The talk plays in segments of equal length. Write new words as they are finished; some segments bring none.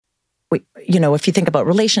if you think about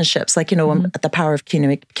relationships, like, at the Power of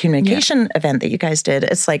Communication event that you guys did,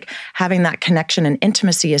 it's like having that connection and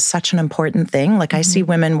intimacy is such an important thing. Like I see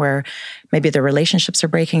women where maybe their relationships are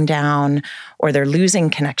breaking down or they're losing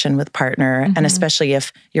connection with partner. And especially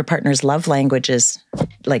if your partner's love language is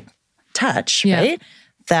like touch, right?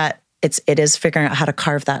 That it is figuring out how to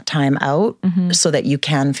carve that time out so that you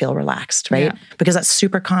can feel relaxed, right? Yeah. Because that's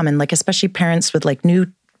super common, like especially parents with like new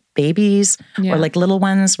babies or like little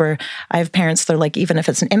ones where I have parents, they're like, even if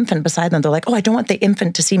it's an infant beside them, they're like, oh, I don't want the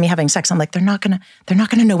infant to see me having sex. I'm like, they're not gonna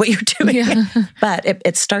know what you're doing. Yeah. But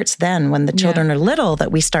it starts then when the children are little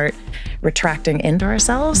that we start retracting into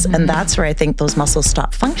ourselves. And that's where I think those muscles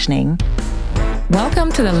stop functioning.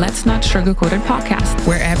 Welcome to the Let's Not Sugarcoat It podcast,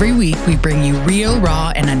 where every week we bring you real,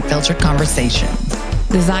 raw, and unfiltered conversations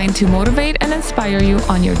designed to motivate and inspire you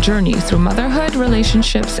on your journey through motherhood,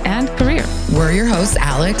 relationships, and career. We're your hosts,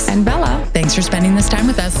 Alex and Bella. Thanks for spending this time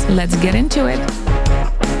with us. Let's get into it.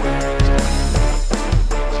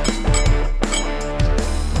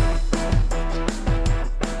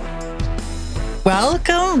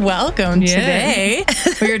 Welcome. Today,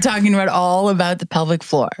 we are talking all about the pelvic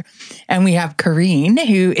floor. And we have Corinne,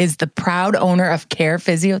 who is the proud owner of Care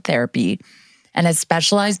Physiotherapy and has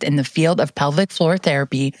specialized in the field of pelvic floor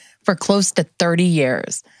therapy for close to 30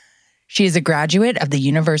 years. She is a graduate of the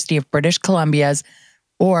University of British Columbia's,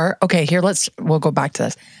 we'll go back to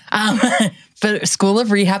this, School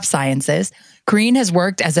of Rehab Sciences. Corinne has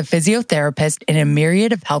worked as a physiotherapist in a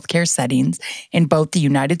myriad of healthcare settings in both the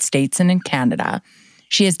United States and in Canada.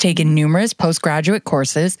 She has taken numerous postgraduate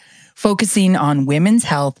courses focusing on women's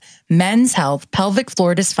health, men's health, pelvic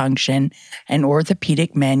floor dysfunction, and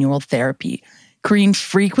orthopedic manual therapy. Corinne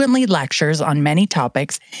frequently lectures on many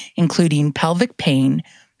topics, including pelvic pain,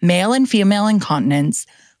 male and female incontinence,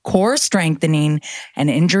 core strengthening, and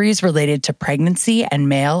injuries related to pregnancy and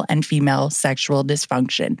male and female sexual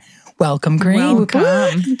dysfunction. Welcome, Corinne.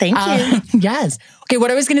 Welcome. Thank you. Yes. Okay, what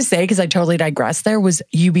I was going to say, because I totally digressed there, was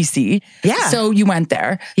UBC. Yeah. So you went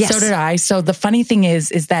there. Yes. So did I. So the funny thing is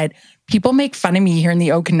that people make fun of me here in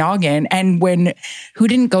the Okanagan, and who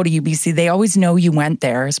didn't go to UBC, they always know you went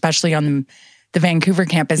there, especially on the Vancouver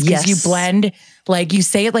campus, because you blend, like you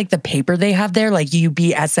say it like the paper they have there, like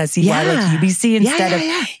UBSSEY, like UBC, instead of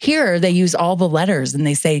here, they use all the letters and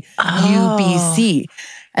they say UBC.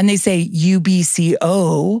 And they say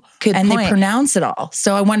UBCO, they pronounce it all.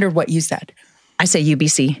 So I wondered what you said. I say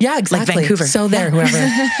UBC. Yeah, exactly. Like Vancouver. So there,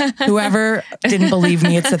 whoever didn't believe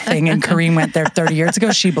me, it's a thing. And Corinne went there 30 years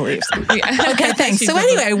ago. She believes. Yeah. Okay, thanks. So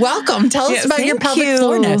anyway, welcome. Tell us about your pelvic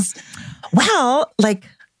floorness. Well,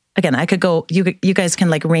 again, I could go, you guys can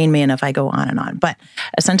rein me in if I go on and on. But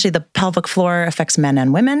essentially the pelvic floor affects men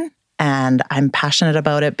and women. And I'm passionate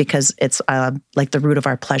about it because it's like the root of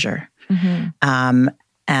our pleasure. Mm-hmm.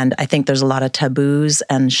 And I think there's a lot of taboos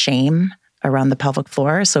and shame around the pelvic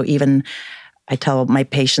floor. So even I tell my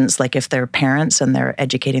patients, like if they're parents and they're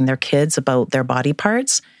educating their kids about their body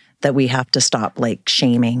parts, that we have to stop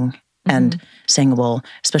shaming and saying, well,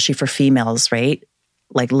 especially for females, right?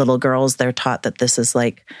 Like little girls, they're taught that this is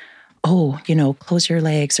close your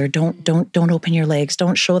legs or don't open your legs,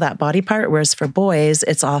 don't show that body part. Whereas for boys,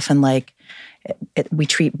 it's often we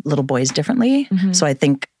treat little boys differently. Mm-hmm. So I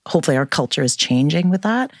think hopefully our culture is changing with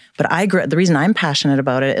that. But the reason I'm passionate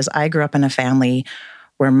about it is I grew up in a family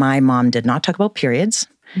where my mom did not talk about periods.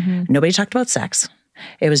 Mm-hmm. Nobody talked about sex.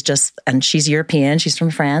 It was just, and she's European, she's from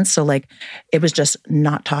France. So it was just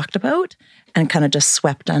not talked about and kind of just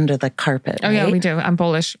swept under the carpet. Oh, yeah, we do. I'm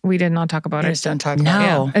Polish. We did not talk about it. Just don't talk about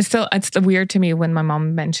it. Yeah. It's weird to me when my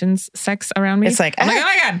mom mentions sex around me. It's like, I'm like, oh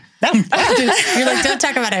my God. No. You're like, don't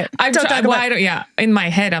talk about it. In my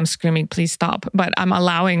head, I'm screaming, please stop. But I'm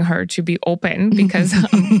allowing her to be open because,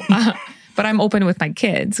 but I'm open with my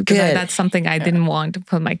kids because that's something I didn't want to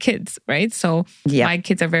put my kids, right? So my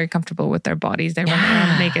kids are very comfortable with their bodies. They run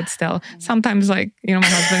around naked still. Sometimes my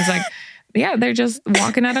husband's like, they're just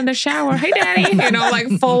walking out of the shower. Hey,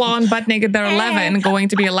 daddy, full on butt naked. They're 11, going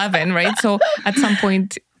to be 11, right? So at some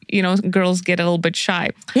point, girls get a little bit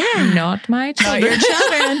shy. Yeah. Not my children. Not your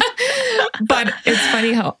children. But it's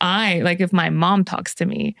funny how if my mom talks to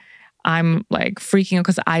me, I'm freaking out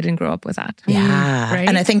because I didn't grow up with that. Yeah. Right?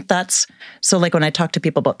 And I think that's, so when I talk to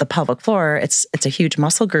people about the pelvic floor, it's a huge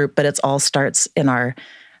muscle group, but it all starts in our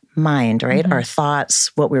mind, right? Mm-hmm. Our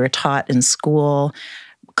thoughts, what we were taught in school,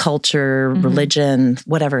 culture, religion,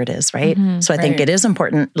 whatever it is, right? Mm-hmm, so I think it is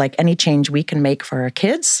important, any change we can make for our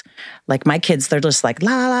kids. My kids, they're just la,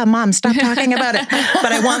 la, la, mom, stop talking about it.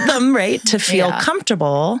 But I want them, right, to feel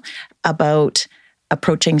comfortable about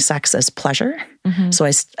approaching sex as pleasure. Mm-hmm. So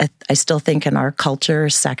I still think in our culture,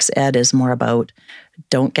 sex ed is more about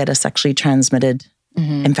don't get a sexually transmitted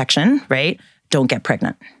infection, right? Don't get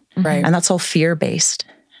pregnant. Right. And that's all fear-based,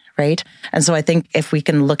 right? And so I think if we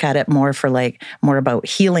can look at it more for like more about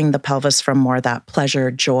healing the pelvis from more that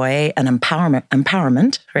pleasure, joy, and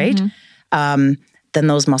empowerment, right? Then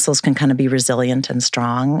those muscles can kind of be resilient and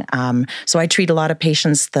strong. So I treat a lot of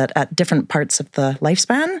patients that at different parts of the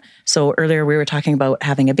lifespan. So earlier we were talking about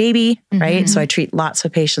having a baby, right? So I treat lots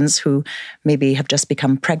of patients who maybe have just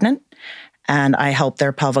become pregnant, and I help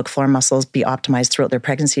their pelvic floor muscles be optimized throughout their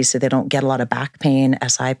pregnancy so they don't get a lot of back pain,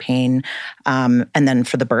 SI pain, and then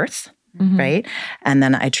for the birth. Right. And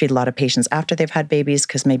then I treat a lot of patients after they've had babies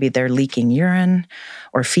because maybe they're leaking urine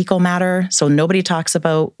or fecal matter. So nobody talks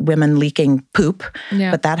about women leaking poop,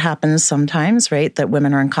 but that happens sometimes, right? That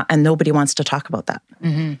women are and nobody wants to talk about that.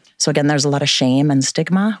 So again, there's a lot of shame and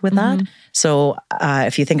stigma with that. So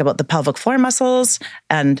if you think about the pelvic floor muscles,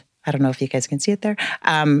 and I don't know if you guys can see it there,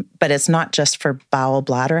 but it's not just for bowel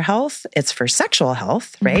bladder health, it's for sexual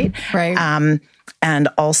health, right? Right. And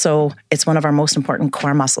also it's one of our most important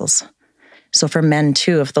core muscles. So for men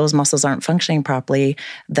too, if those muscles aren't functioning properly,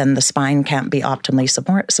 then the spine can't be optimally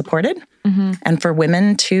supported. And for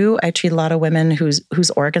women too, I treat a lot of women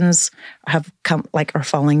whose organs have come are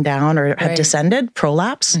falling down or have descended,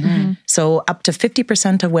 prolapse. So up to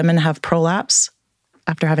 50% of women have prolapse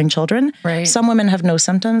after having children. Right. Some women have no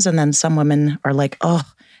symptoms, and then some women are like, oh,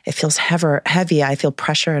 it feels heavy. I feel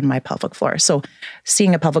pressure in my pelvic floor. So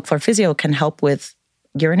seeing a pelvic floor physio can help with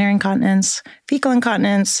urinary incontinence, fecal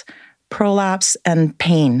incontinence, prolapse, and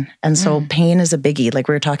pain. And so pain is a biggie. Like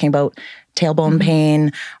we were talking about tailbone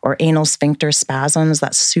pain or anal sphincter spasms.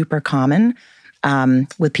 That's super common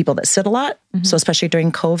with people that sit a lot. So especially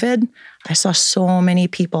during COVID, I saw so many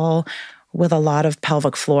people with a lot of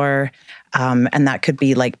pelvic floor. And that could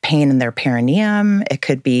be like pain in their perineum. It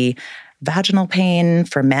could be vaginal pain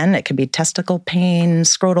for men. It could be testicle pain,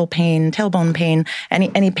 scrotal pain, tailbone pain,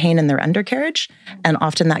 any pain in their undercarriage. And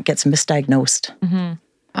often that gets misdiagnosed.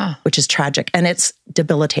 Which is tragic, and it's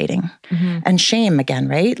debilitating. And shame again,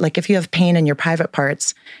 right? Like if you have pain in your private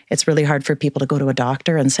parts, it's really hard for people to go to a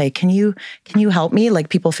doctor and say, can you help me? Like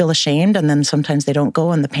people feel ashamed, and then sometimes they don't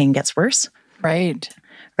go and the pain gets worse. Right.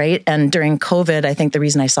 And during COVID, I think the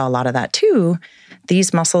reason I saw a lot of that too,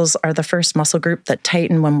 these muscles are the first muscle group that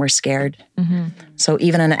tighten when we're scared. So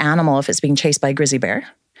even an animal, if it's being chased by a grizzly bear,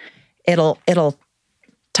 it'll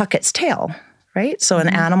tuck its tail, right? So an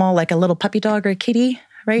animal like a little puppy dog or a kitty,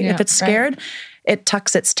 right? If it's scared, it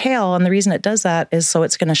tucks its tail. And the reason it does that is so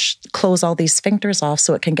it's going to close all these sphincters off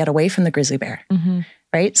so it can get away from the grizzly bear,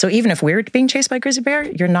 right? So even if we're being chased by a grizzly bear,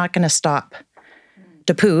 you're not going to stop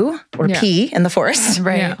to poo or pee in the forest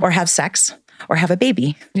or have sex or have a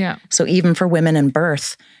baby. So even for women in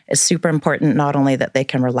birth, it's super important not only that they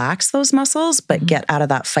can relax those muscles, but get out of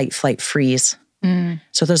that fight, flight, freeze.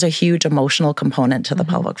 So there's a huge emotional component to the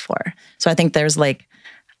pelvic floor. So I think there's like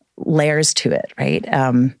layers to it, right?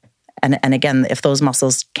 And again, if those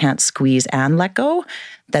muscles can't squeeze and let go,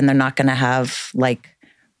 then they're not going to have like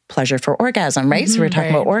pleasure for orgasm, right? So we're talking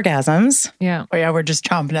about orgasms. Oh yeah, we're just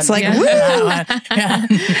chomping at it's like, woo!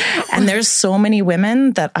 And there's so many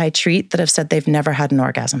women that I treat that have said they've never had an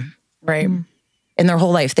orgasm. Right. In their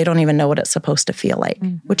whole life. They don't even know what it's supposed to feel like,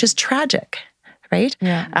 which is tragic. Right?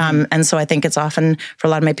 And so I think it's often for a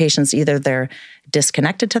lot of my patients, either they're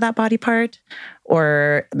disconnected to that body part,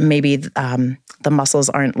 or maybe the muscles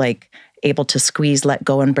aren't like able to squeeze, let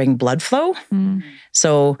go, and bring blood flow.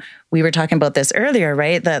 So we were talking about this earlier,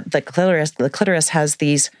 right? That the clitoris has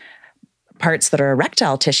these parts that are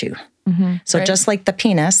erectile tissue. So just like the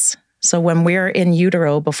penis. So when we're in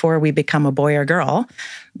utero, before we become a boy or girl,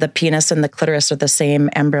 the penis and the clitoris are the same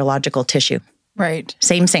embryological tissue. Right.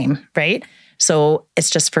 Same, right? So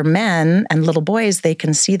it's just for men and little boys, they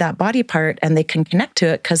can see that body part and they can connect to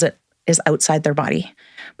it because it is outside their body.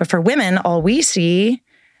 But for women, all we see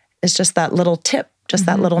is just that little tip, just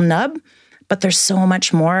that little nub. But there's so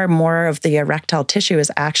much more of the erectile tissue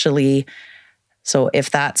is actually, so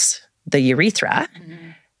if that's the urethra,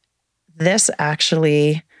 this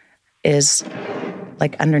actually is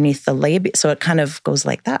like underneath the labia. So it kind of goes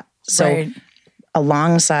like that. So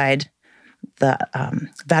alongside the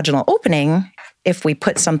vaginal opening, if we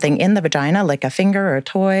put something in the vagina, like a finger or a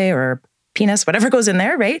toy or penis, whatever goes in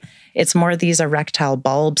there, right? It's more these erectile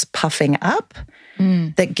bulbs puffing up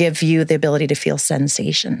that give you the ability to feel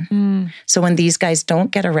sensation. So when these guys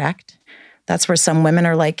don't get erect, that's where some women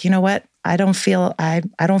are like, you know what? I don't feel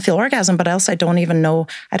orgasm, but else I don't even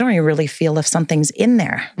really feel if something's in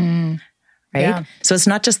there. Right? So it's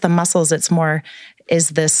not just the muscles, it's more, is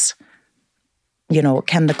this,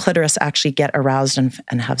 can the clitoris actually get aroused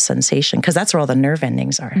and have sensation? Because that's where all the nerve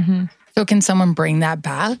endings are. So can someone bring that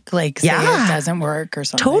back? Like say it doesn't work or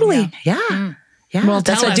something? Totally. Yeah. Yeah. Well,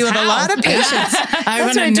 that's what I do with a lot of patients. That's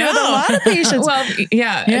what I do with a lot of patients. Well,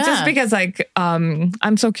 just because like,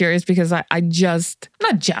 I'm so curious because come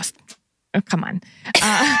on.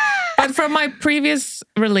 But from my previous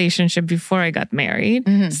relationship before I got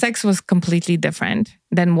married, sex was completely different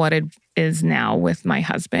than what it is now with my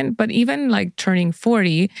husband. But even like turning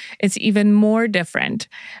 40, it's even more different.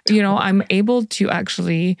 You know, I'm able to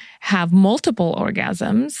actually have multiple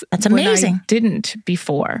orgasms. That's amazing. When I didn't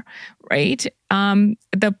before, right?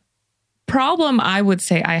 The problem I would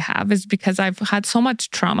say I have is because I've had so much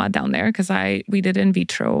trauma down there because we did in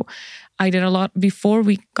vitro. I did a lot before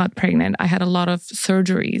we got pregnant. I had a lot of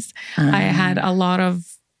surgeries. I had a lot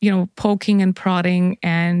of, poking and prodding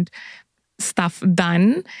and stuff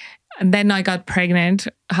done. And then I got pregnant,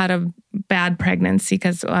 had a bad pregnancy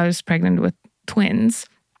because I was pregnant with twins.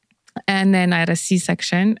 And then I had a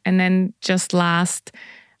C-section. And then just last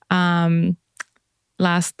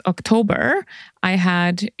October, I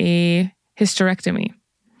had a hysterectomy.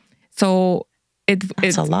 So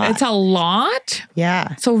it's a lot. It's a lot.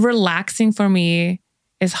 Yeah. So relaxing for me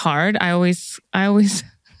is hard. I always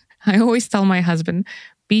tell my husband,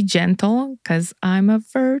 be gentle because I'm a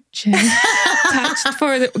virgin.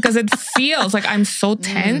 Because it feels like I'm so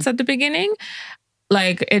tense at the beginning.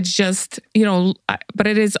 Like it's just, but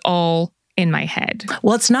it is all in my head.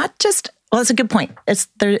 Well, it's not just, it's a good point. It's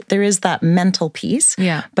there is that mental piece.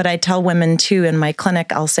 Yeah. But I tell women too, in my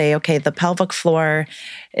clinic, I'll say, okay, the pelvic floor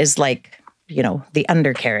is like, the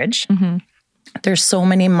undercarriage. Mm-hmm. There's so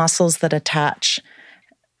many muscles that attach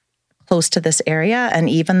close to this area, and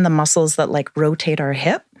even the muscles that like rotate our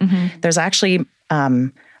hip. Mm-hmm. There's actually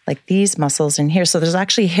like these muscles in here. So there's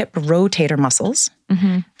actually hip rotator muscles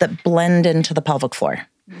that blend into the pelvic floor.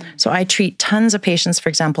 So I treat tons of patients, for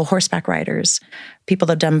example, horseback riders, people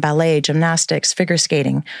that have done ballet, gymnastics, figure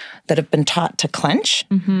skating, that have been taught to clench.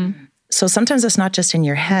 Mm-hmm. So sometimes it's not just in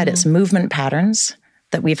your head, it's movement patterns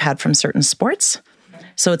that we've had from certain sports.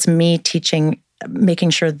 So it's me teaching, making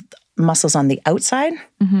sure muscles on the outside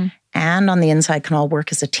and on the inside can all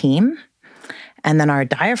work as a team. And then our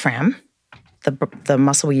diaphragm, the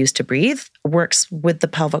muscle we use to breathe, works with the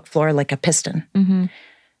pelvic floor like a piston. Mm-hmm.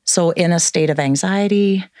 So in a state of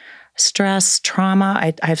anxiety, stress,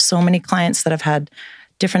 trauma, I have so many clients that have had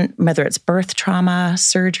different, whether it's birth trauma,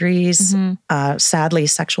 surgeries, sadly,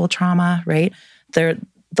 sexual trauma, right?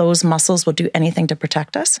 Those muscles will do anything to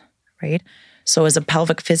protect us, right? So as a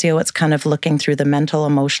pelvic physio, it's kind of looking through the mental,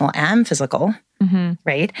 emotional, and physical,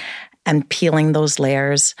 right? And peeling those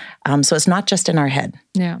layers. So it's not just in our head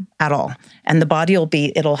at all. And the body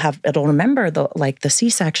it'll remember the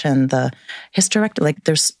C-section, the hysterectomy, like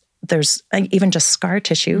there's even just scar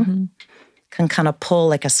tissue can kind of pull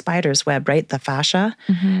like a spider's web, right? The fascia,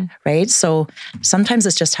 right? So sometimes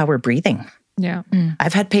it's just how we're breathing. Yeah.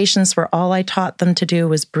 I've had patients where all I taught them to do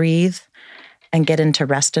was breathe and get into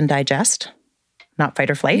rest and digest, not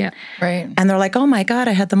fight or flight. Yeah. Right. And they're like, oh my God,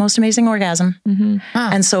 I had the most amazing orgasm.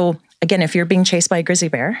 And so again, if you're being chased by a grizzly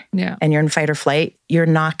bear and you're in fight or flight, you're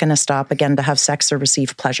not going to stop again to have sex or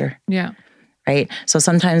receive pleasure. Yeah. Right. So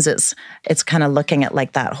sometimes it's kind of looking at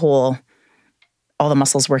like that whole, all the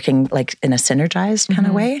muscles working like in a synergized kind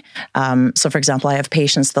of way. So for example, I have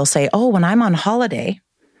patients, they'll say, oh, when I'm on holiday,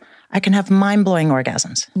 I can have mind-blowing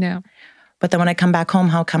orgasms. Yeah. But then when I come back home,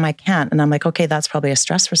 how come I can't? And I'm like, okay, that's probably a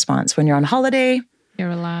stress response. When you're on holiday, you're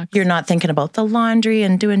relaxed. You're not thinking about the laundry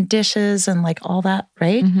and doing dishes and like all that,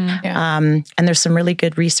 right? Yeah. And there's some really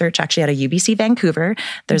good research actually out of UBC Vancouver.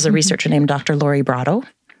 There's a researcher named Dr. Lori Brotto.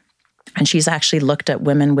 And she's actually looked at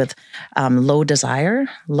women with low desire,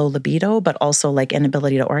 low libido, but also like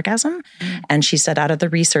inability to orgasm. And she said out of the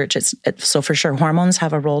research, so for sure hormones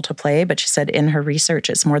have a role to play, but she said in her research,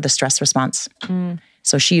 it's more the stress response.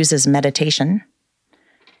 So she uses meditation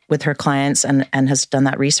with her clients and has done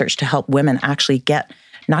that research to help women actually get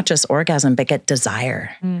not just orgasm, but get desire,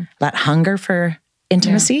 that hunger for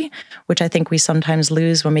intimacy, which I think we sometimes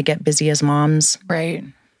lose when we get busy as moms.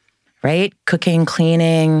 Right? Cooking,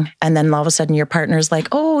 cleaning. And then all of a sudden your partner's like,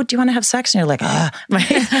 oh, do you want to have sex? And you're like,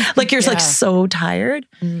 right? Like you're like so tired.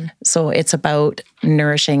 So it's about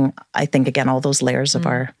nourishing, I think, again, all those layers of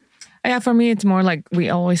our... Yeah, for me, it's more like we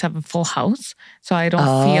always have a full house. So I don't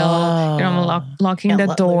feel, I'm locking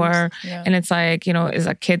the door. And it's like, is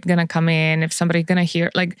a kid going to come in? If somebody's going to hear,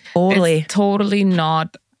 like, it's totally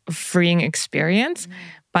not a freeing experience.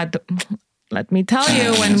 But let me tell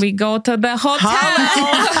you, when we go to the hotel,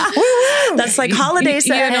 that's like holiday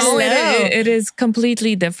sex. It is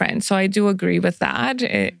completely different. So I do agree with that.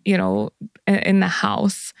 In the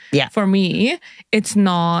house, for me, it's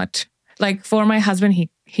not like for my husband. He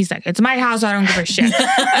he's like, it's my house. I don't give a shit.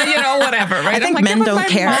 Whatever. Right. I think men don't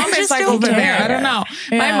care. My mom is like over there. I don't know.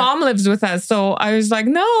 Yeah. My mom lives with us. So I was like,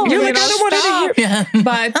 no, you're like, I don't want to hear. Yeah.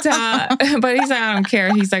 But he's like, I don't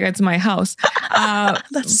care. He's like, it's my house.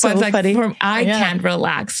 That's so funny. I can't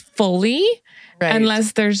relax fully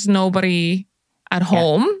unless there's nobody at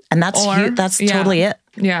home. And that's totally it.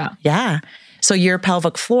 Yeah. Yeah. So your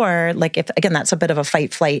pelvic floor, like if, again, that's a bit of a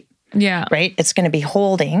fight flight. Yeah. Right. It's going to be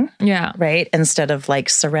holding. Yeah. Right. Instead of like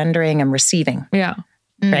surrendering and receiving. Yeah.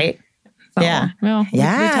 Right. So, yeah. Well, we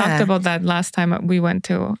talked about that last time we went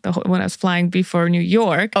to when I was flying before New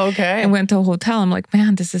York. Okay. And went to a hotel. I'm like,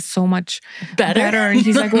 man, this is so much better. And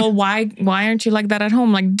he's like, well, why aren't you like that at home?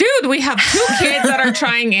 I'm like, dude, we have 2 kids that are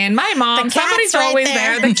trying in. My mom, somebody's right always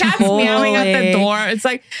there. The cat's meowing at the door. It's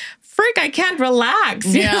like, freak, I can't relax.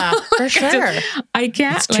 Yeah, for sure. I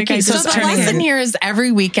can't. So the lesson here is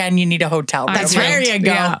every weekend you need a hotel room. That's right. There you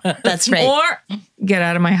go. Yeah. That's right. Or get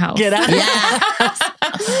out of my house. Get out.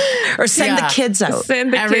 Or send the kids out.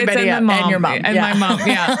 Send the Everybody kids and my mom. And your mom. And my mom.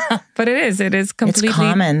 Yeah. But it is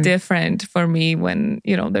completely different for me when,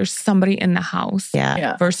 there's somebody in the house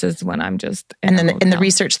versus when I'm just in And then in the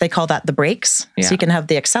research, they call that the breaks. Yeah. So you can have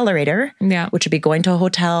the accelerator, which would be going to a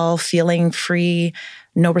hotel, feeling free,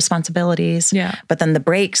 no responsibilities. Yeah. But then the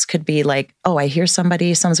breaks could be like, oh, I hear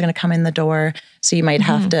someone's going to come in the door. So you might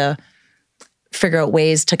have to figure out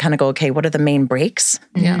ways to kind of go, okay, what are the main breaks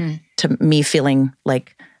to me feeling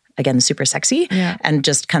like, again, super sexy? Yeah. And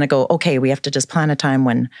just kind of go, okay, we have to just plan a time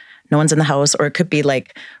when no one's in the house, or it could be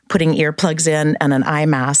like putting earplugs in and an eye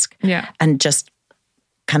mask and just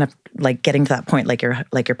kind of like getting to that point, like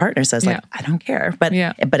your partner says, like, I don't care. But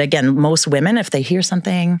again, most women, if they hear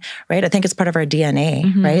something, right, I think it's part of our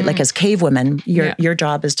DNA, right? Like as cave women, your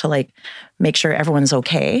job is to like make sure everyone's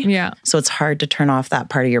okay. Yeah. So it's hard to turn off that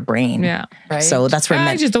part of your brain. Yeah. Right. So that's where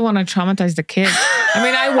I just don't want to traumatize the kids. I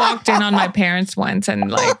mean, I walked in on my parents once and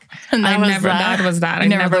like, that was that. I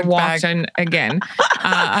never walked in again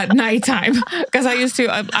at nighttime because I was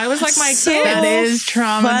like my kid. That is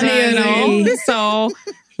traumatizing. So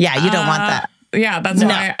yeah, you don't want that. Yeah,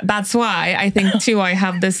 that's why I think too I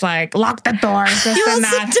have this like lock the door, this and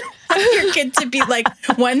that. Your kid to be like,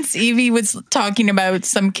 once Evie was talking about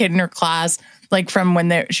some kid in her class, like from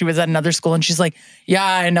when she was at another school, and she's like, yeah,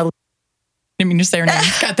 I know. I didn't mean to say her name.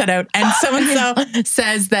 Cut that out. And so-and-so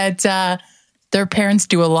says that their parents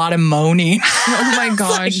do a lot of moaning. Oh my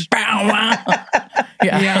gosh.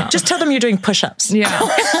 Yeah. Just tell them you're doing push-ups. Yeah.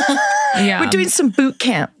 Yeah. We're doing some boot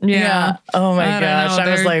camp. Yeah. Oh my gosh.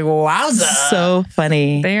 I was like, wowza. So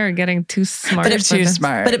funny. They are getting too smart. They're too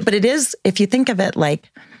smart. But it is, if you think of it like,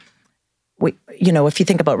 if you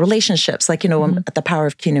think about relationships, like, at the Power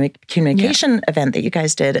of Communication event that you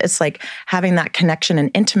guys did, it's like having that connection and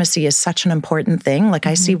intimacy is such an important thing. Like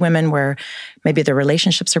I see women where maybe their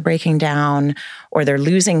relationships are breaking down or they're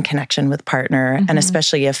losing connection with partner. And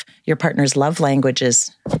especially if your partner's love language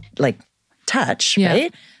is like touch,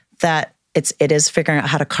 right? That it is figuring out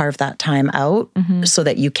how to carve that time out so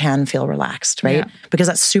that you can feel relaxed, right? Yeah. Because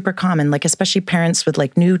that's super common, like especially parents with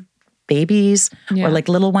like new babies or like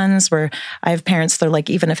little ones where I have parents, they're like,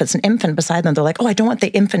 even if it's an infant beside them, they're like, oh, I don't want the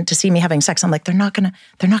infant to see me having sex. I'm like, they're not gonna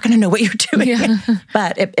know what you're doing. Yeah.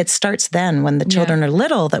 But it starts then when the children are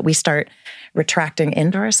little that we start retracting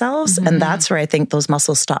into ourselves. And that's where I think those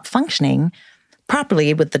muscles stop functioning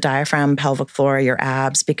properly with the diaphragm, pelvic floor, your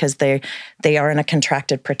abs, because they are in a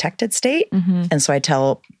contracted, protected state. And so I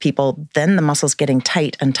tell people then the muscle's getting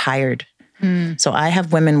tight and tired. So I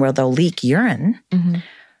have women where they'll leak urine,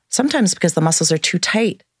 sometimes because the muscles are too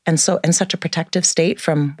tight and so in such a protective state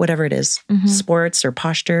from whatever it is, sports or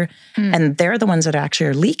posture. And they're the ones that actually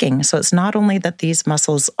are leaking. So it's not only that these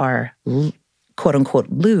muscles are quote unquote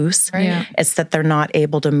loose, it's that they're not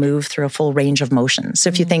able to move through a full range of motion. So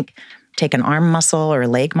if you take an arm muscle or a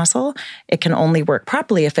leg muscle, it can only work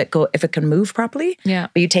properly if it can move properly. Yeah.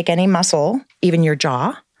 But you take any muscle, even your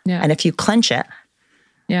jaw, and if you clench it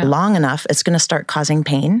long enough, it's going to start causing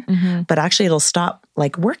pain, but actually it'll stop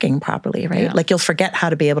like working properly, right? Yeah. Like you'll forget how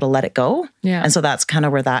to be able to let it go. Yeah. And so that's kind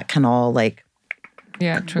of where that can all like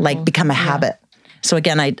become a habit. So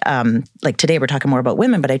again, I like today we're talking more about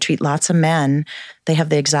women, but I treat lots of men. They have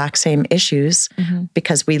the exact same issues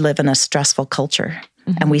because we live in a stressful culture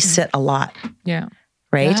and we sit a lot. Yeah.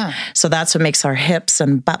 Right. Yeah. So that's what makes our hips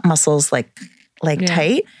and butt muscles like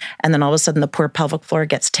tight. And then all of a sudden the poor pelvic floor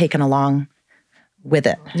gets taken along with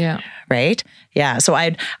it. Yeah. Right. Yeah. So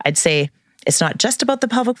I'd say it's not just about the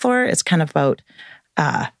pelvic floor. It's kind of about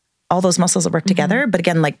all those muscles that work together. But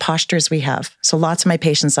again, like postures we have. So lots of my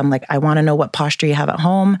patients, I'm like, I want to know what posture you have at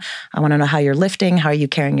home. I want to know how you're lifting, how are you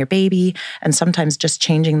carrying your baby? And sometimes just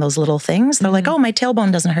changing those little things. They're like, oh, my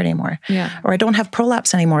tailbone doesn't hurt anymore. Yeah. Or I don't have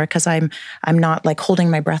prolapse anymore because I'm not like holding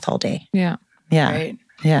my breath all day. Yeah. Yeah. Right.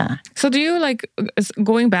 Yeah. So do you like,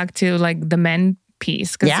 going back to like the men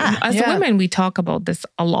piece? Because as women, we talk about this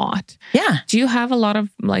a lot. Yeah. Do you have a lot of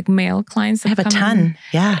like male clients? I have a ton. In?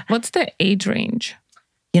 Yeah. What's the age range?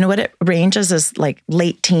 You know what it ranges is like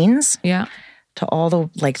late teens. Yeah. To all the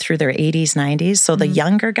like through their 80s, 90s. So the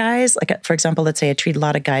younger guys, like for example, let's say I treat a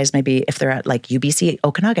lot of guys, maybe if they're at like UBC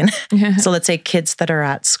Okanagan. So let's say kids that are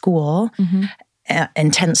at school,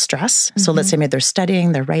 intense stress. So let's say maybe they're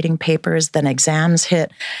studying, they're writing papers, then exams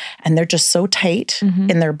hit, and they're just so tight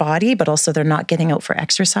in their body, but also they're not getting out for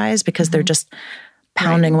exercise because they're just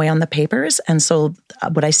pounding away on the papers. And so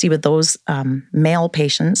what I see with those male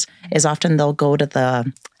patients is often they'll go to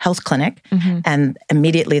the health clinic and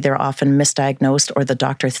immediately they're often misdiagnosed, or the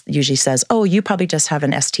doctor usually says, oh, you probably just have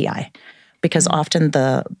an STI. Because often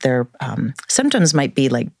their symptoms might be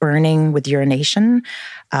like burning with urination,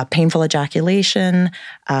 painful ejaculation,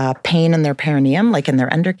 pain in their perineum, like in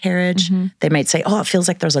their undercarriage. They might say, oh, it feels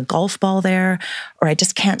like there's a golf ball there, or I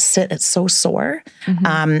just can't sit, it's so sore.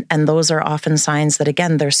 And those are often signs that,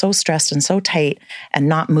 again, they're so stressed and so tight and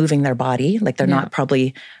not moving their body, like they're not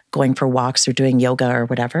probably going for walks or doing yoga or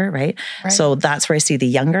whatever, right? So that's where I see the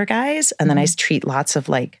younger guys. And then I treat lots of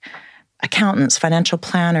like accountants, financial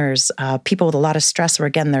planners, people with a lot of stress, or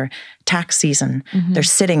again, their tax season, they're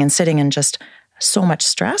sitting and just so much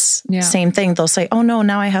stress. Same thing. They'll say, oh no,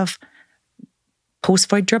 now I have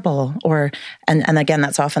post-void dribble, and again,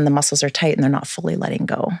 that's often the muscles are tight and they're not fully letting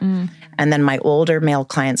go. And then my older male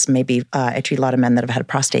clients, maybe I treat a lot of men that have had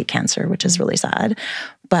prostate cancer, which is really sad.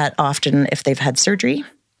 But often if they've had surgery,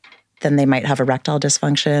 then they might have erectile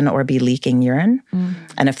dysfunction or be leaking urine.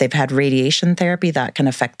 And if they've had radiation therapy, that can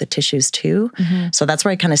affect the tissues too. So that's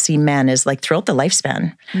where I kind of see men is like throughout the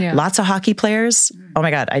lifespan. Lots of hockey players. Oh my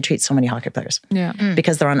God, I treat so many hockey players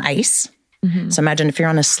because they're on ice. So imagine if you're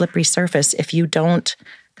on a slippery surface, if you don't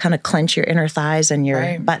kind of clench your inner thighs and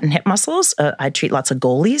your butt and hip muscles, I treat lots of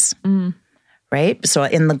goalies. Right? So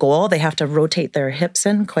in the goal, they have to rotate their hips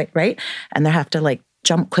in quite right. And they have to like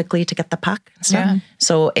jump quickly to get the puck and stuff.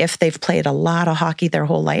 So if they've played a lot of hockey their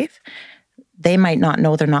whole life, they might not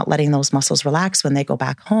know they're not letting those muscles relax when they go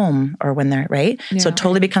back home or when they're, right? So it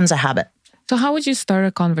totally becomes a habit. So how would you start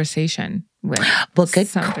a conversation with good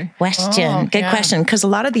question. Good question. Because a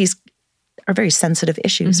lot of these are very sensitive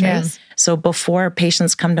issues, right? So before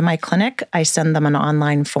patients come to my clinic, I send them an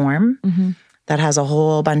online form that has a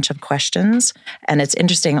whole bunch of questions. And it's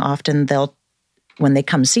interesting, often when they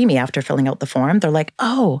come see me after filling out the form, they're like,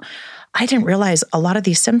 oh, I didn't realize a lot of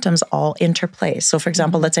these symptoms all interplay. So for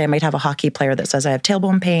example, let's say I might have a hockey player that says I have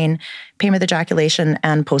tailbone pain with ejaculation,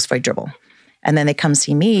 and post-void dribble. And then they come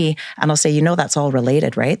see me and I'll say, that's all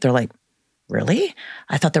related, right? They're like, really?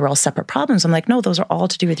 I thought they were all separate problems. I'm like, no, those are all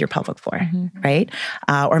to do with your pelvic floor, right?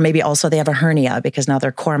 Or maybe also they have a hernia because now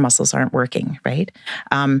their core muscles aren't working, right?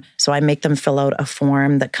 So I make them fill out a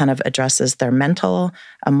form that kind of addresses their mental,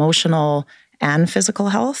 emotional, and physical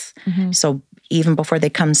health. So even before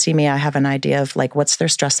they come see me, I have an idea of like, what's their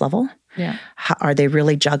stress level? Are they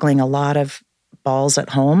really juggling a lot of balls at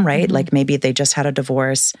home, right? Like maybe they just had a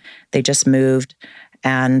divorce, they just moved,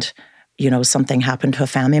 and something happened to a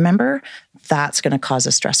family member. That's going to cause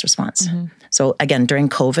a stress response. So again, during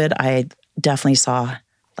COVID, I definitely saw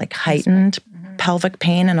like heightened pelvic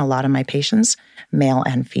pain in a lot of my patients, male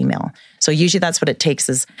and female. So usually that's what it takes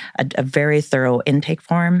is a very thorough intake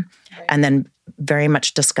form, and then very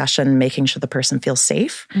much discussion, making sure the person feels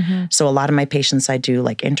safe. So a lot of my patients, I do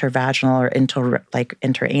like intervaginal or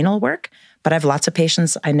interanal work, but I have lots of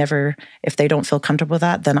patients if they don't feel comfortable with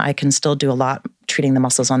that, then I can still do a lot treating the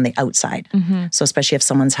muscles on the outside. So especially if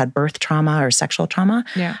someone's had birth trauma or sexual trauma,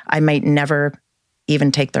 I might never even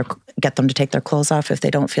get them to take their clothes off if they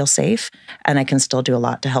don't feel safe. And I can still do a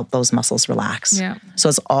lot to help those muscles relax. So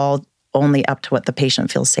it's all only up to what the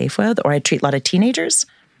patient feels safe with. Or I treat a lot of teenagers.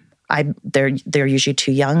 They're usually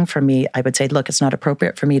too young for me. I would say, look, it's not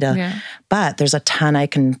appropriate for me to, but there's a ton I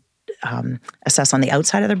can assess on the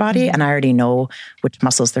outside of their body. And I already know which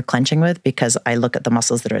muscles they're clenching with because I look at the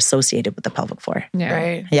muscles that are associated with the pelvic floor.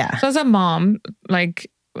 So as a mom, like,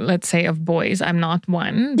 let's say of boys, I'm not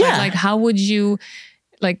one, but like, how would you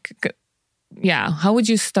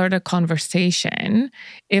start a conversation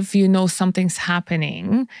if something's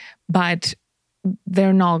happening, but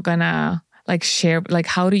they're not gonna, like share, like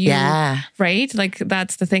how do you, right? Like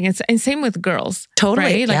that's the thing. And same with girls. Totally.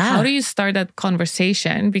 Right? Like how do you start that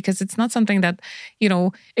conversation? Because it's not something that, you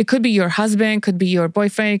know, it could be your husband, could be your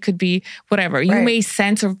boyfriend, it could be whatever. You may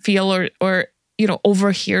sense or feel or, you know,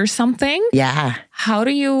 overhear something. Yeah. How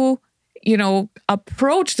do you know,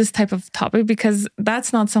 approach this type of topic? Because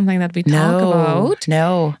that's not something that we talk about.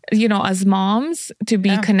 No. You know, as moms, to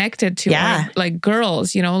be connected to our, like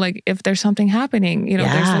girls, you know, like if there's something happening, you know,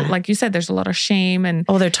 there's, like you said, there's a lot of shame and,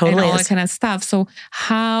 there totally and all is. that kind of stuff. So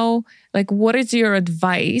how, like, what is your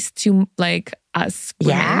advice to like us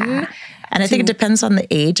women? And I think it depends on the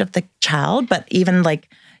age of the child, but even like,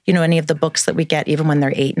 you know, any of the books that we get, even when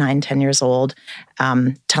they're 8, 9, 10 years old,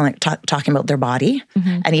 talking about their body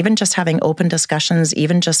and even just having open discussions,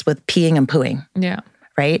 even just with peeing and pooing. Yeah.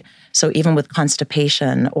 Right. So even with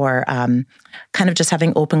constipation or kind of just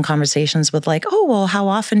having open conversations with like, oh, well, how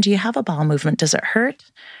often do you have a bowel movement? Does it hurt?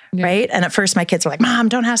 Yeah. Right. And at first my kids were like, Mom,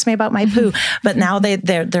 don't ask me about my poo. But now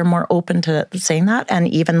they're more open to saying that. And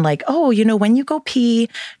even like, oh, you know, when you go pee,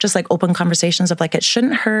 just like open conversations of like, it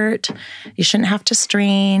shouldn't hurt. You shouldn't have to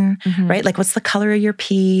strain. Right. Like, what's the color of your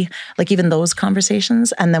pee? Like even those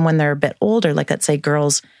conversations. And then when they're a bit older, like let's say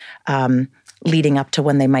girls leading up to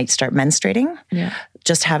when they might start menstruating,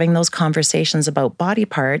 just having those conversations about body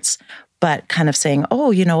parts, but kind of saying,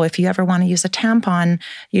 oh, you know, if you ever want to use a tampon,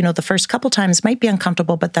 you know, the first couple times might be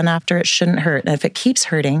uncomfortable, but then after it shouldn't hurt. And if it keeps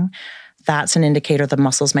hurting, that's an indicator the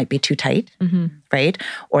muscles might be too tight, right?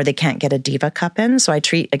 Or they can't get a diva cup in. So I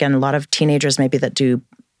treat, again, a lot of teenagers maybe that do,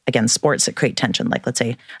 again, sports that create tension. Like let's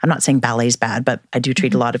say, I'm not saying ballet's bad, but I do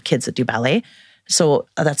treat a lot of kids that do ballet. So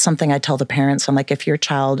that's something I tell the parents. I'm like, if your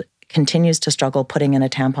child continues to struggle putting in a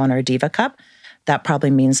tampon or a diva cup, that probably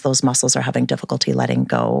means those muscles are having difficulty letting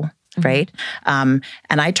go, right? And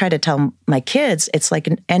I try to tell my kids, it's like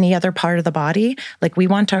in any other part of the body. Like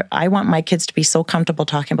I want my kids to be so comfortable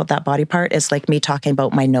talking about that body part. It's like me talking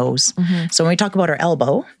about my nose. So when we talk about our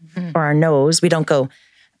elbow or our nose, we don't go,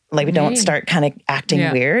 like we don't start kind of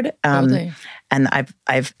acting weird. And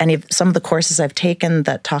some of the courses I've taken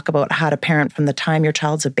that talk about how to parent from the time your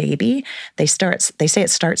child's a baby, they say it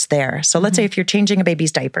starts there. So let's say if you're changing a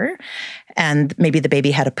baby's diaper and maybe the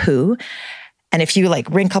baby had a poo, and if you like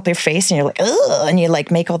wrinkle up your face and you're like, ugh, and you like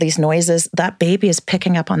make all these noises, that baby is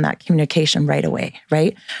picking up on that communication right away,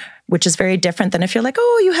 right? Which is very different than if you're like,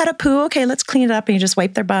 oh, you had a poo, okay, let's clean it up, and you just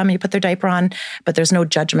wipe their bum, you put their diaper on, but there's no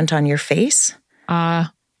judgment on your face.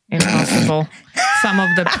 Impossible. Some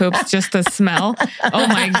of the poops, just the smell. Oh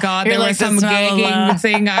my God. There was some gagging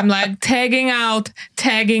thing. I'm like, tagging out.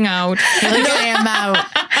 You're like, I am out.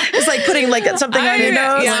 It's like putting like something on your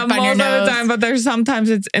nose. Yeah, most of the time, but there's sometimes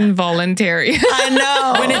it's involuntary. I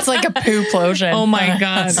know. When it's like a poo plosion. Oh my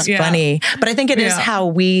God. It's funny. But I think it is how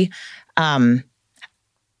we in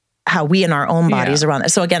our own bodies around it.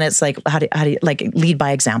 So again, it's like, how do you like lead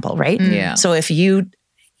by example, right? Yeah. So if you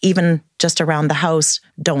even just around the house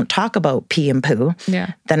don't talk about pee and poo,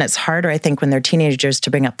 then it's harder, I think, when they're teenagers to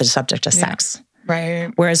bring up the subject of sex.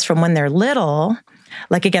 Right. Whereas from when they're little,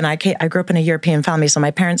 like again, I grew up in a European family, so my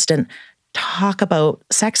parents didn't talk about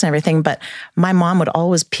sex and everything, but my mom would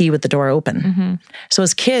always pee with the door open. So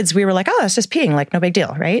as kids, we were like, oh, that's just peeing, like no big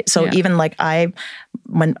deal, right? So even like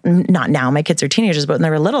not now, my kids are teenagers, but when they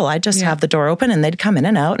were little, I'd just have the door open and they'd come in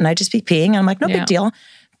and out and I'd just be peeing and I'm like, no big deal.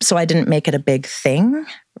 So I didn't make it a big thing,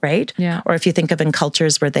 right? Yeah. Or if you think of in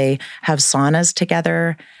cultures where they have saunas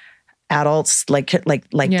together, adults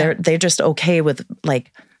they're just okay with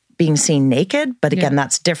like being seen naked, but again,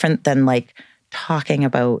 that's different than like talking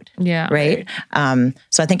about, right?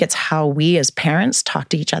 So I think it's how we as parents talk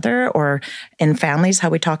to each other, or in families, how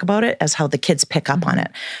we talk about it, as how the kids pick up on it.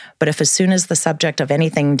 But if as soon as the subject of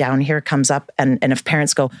anything down here comes up, and if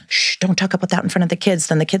parents go, shh, don't talk about that in front of the kids,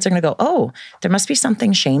 then the kids are going to go, oh, there must be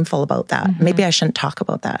something shameful about that. Maybe I shouldn't talk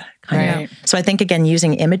about that. Kind of. So I think, again,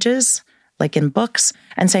 using images like in books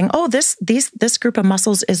and saying, oh, this group of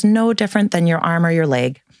muscles is no different than your arm or your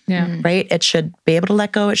leg. Yeah. Right? It should be able to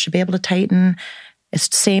let go. It should be able to tighten. It's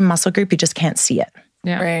the same muscle group. You just can't see it.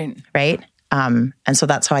 Yeah. Right. Right? And so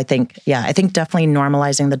that's how I think definitely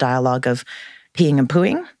normalizing the dialogue of peeing and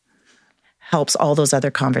pooing helps all those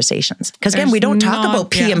other conversations. Because again, we don't talk about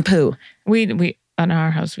pee and poo. We in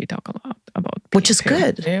our house, we talk a lot about pee, which is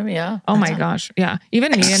good. Yeah. Oh my gosh. Yeah.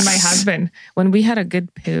 Even me and my husband, when we had a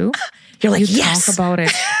good poo, you're like, yes. Talk about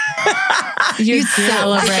it. You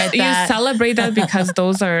celebrate that. You celebrate that because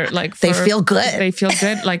those are like... they feel good. They feel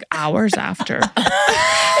good like hours after. It's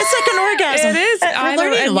like an orgasm. It is. We're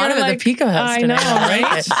learning a lot about the Pico House I know,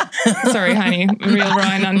 right? Sorry, honey. Real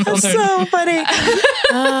Ryan unfiltered. So funny.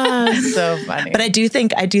 So funny. But I do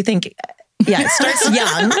think, Yeah, it starts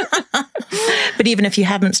young. But even if you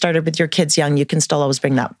haven't started with your kids young, you can still always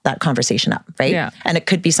bring that conversation up, right? Yeah. And it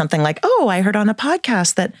could be something like, oh, I heard on a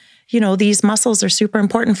podcast that, these muscles are super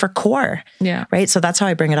important for core. Yeah. Right. So that's how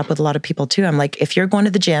I bring it up with a lot of people too. I'm like, if you're going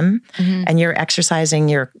to the gym and you're exercising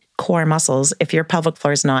your core muscles, if your pelvic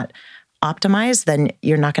floor is not optimized, then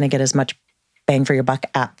you're not going to get as much bang for your buck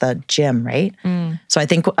at the gym, right? So I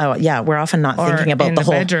think, we're often not thinking about the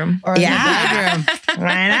whole bedroom. Or in the bedroom.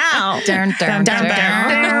 Right now. Dun, dun, dun,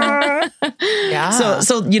 dun. Yeah.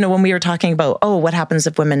 So when we were talking about, what happens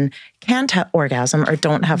if women can't have orgasm or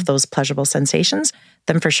don't have those pleasurable sensations,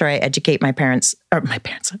 then for sure I educate my patients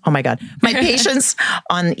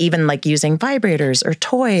on even like using vibrators or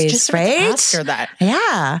toys, just right? Ask her that.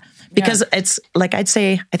 Yeah. Because it's like, I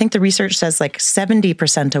think the research says like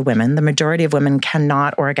 70% of women, the majority of women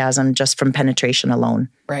cannot orgasm just from penetration alone.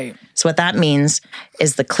 Right. So what that means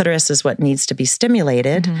is the clitoris is what needs to be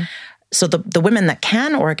stimulated. So the women that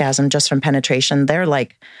can orgasm just from penetration, they're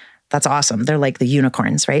like, that's awesome. They're like the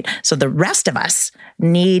unicorns, right? So the rest of us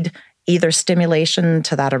need either stimulation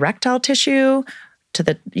to that erectile tissue, to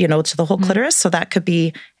the whole clitoris. So that could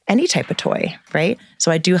be any type of toy, right?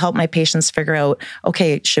 So I do help my patients figure out,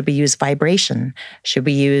 okay, should we use vibration? Should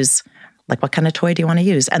we use, like, what kind of toy do you want to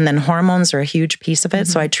use? And then hormones are a huge piece of it.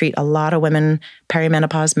 So I treat a lot of women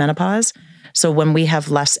perimenopause, menopause. So when we have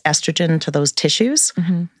less estrogen to those tissues,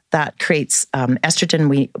 that creates estrogen.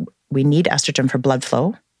 We need estrogen for blood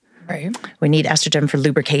flow. Right. We need estrogen for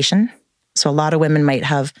lubrication. So a lot of women might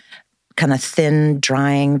have kind of thin,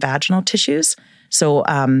 drying vaginal tissues. So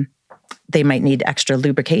they might need extra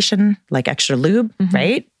lubrication, like extra lube,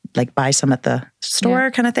 right? Like buy some at the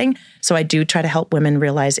store kind of thing. So I do try to help women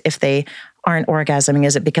realize if they aren't orgasming,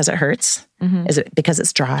 is it because it hurts? Is it because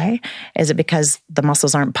it's dry? Is it because the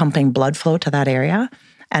muscles aren't pumping blood flow to that area?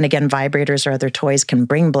 And again, vibrators or other toys can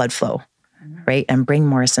bring blood flow, right? And bring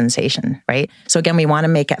more sensation, right? So again, we want to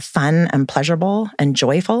make it fun and pleasurable and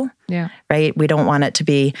joyful, right? We don't want it to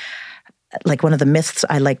be like, one of the myths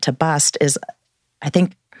I like to bust is, I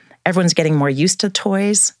think everyone's getting more used to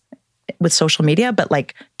toys with social media, but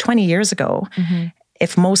like 20 years ago,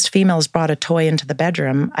 if most females brought a toy into the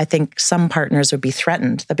bedroom, I think some partners would be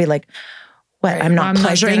threatened. They'd be like, what, I'm not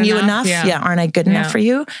pleasuring you enough? Yeah, aren't I good enough for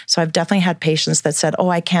you? So I've definitely had patients that said,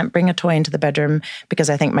 I can't bring a toy into the bedroom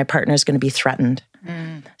because I think my partner is going to be threatened.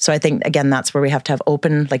 So I think, again, that's where we have to have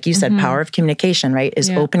open, like you said, power of communication, right?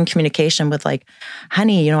 Is open communication with like,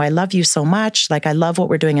 honey, I love you so much. Like, I love what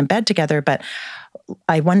we're doing in bed together, but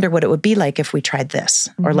I wonder what it would be like if we tried this,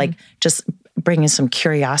 or like just bringing some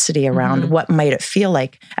curiosity around what might it feel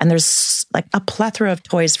like. And there's like a plethora of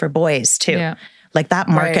toys for boys too. Yeah. Like that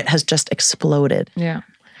market has just exploded. Yeah.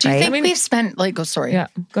 Do you think we've spent sorry. Yeah,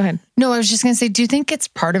 go ahead. No, I was just going to say, do you think it's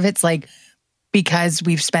part of it's like, because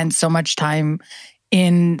we've spent so much time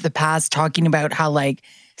in the past talking about how like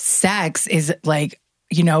sex is like,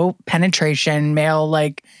 penetration, male,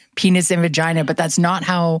 like penis and vagina, but that's not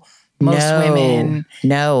how most women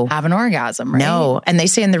have an orgasm, right? No. And they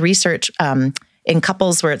say in the research, in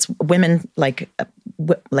couples where it's women, like a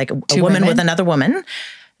woman with another woman,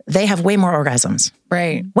 they have way more orgasms.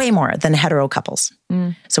 Right. Way more than hetero couples.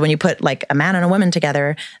 So when you put like a man and a woman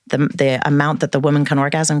together, the amount that the woman can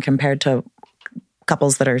orgasm compared to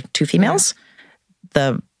couples that are two females,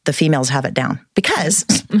 the females have it down because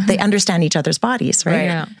they understand each other's bodies, right?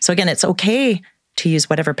 Yeah. So again, it's okay to use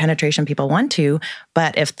whatever penetration people want to,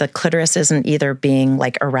 but if the clitoris isn't either being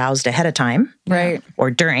like aroused ahead of time, right,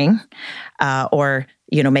 or during, or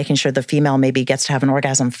making sure the female maybe gets to have an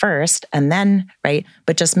orgasm first and then, right,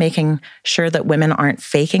 but just making sure that women aren't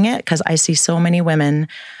faking it, because I see so many women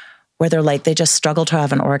where they're like, they just struggle to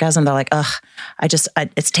have an orgasm. They're like,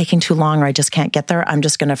 it's taking too long, or I just can't get there. I'm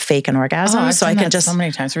just going to fake an orgasm so I can just. So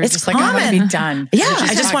many times where it's just common. Like, I want to be done. Yeah,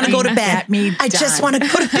 I just want to go to bed. I just want to go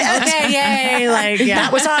to bed. Okay, yay! Like,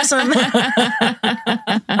 that was awesome.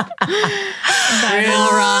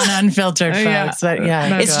 Real raw and unfiltered, folks. But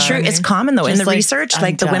it's true. It's common though in the research.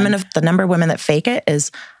 Like the number of women that fake it is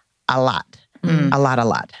a lot, a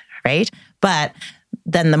lot, right? But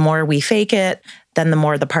then the more we fake it, then the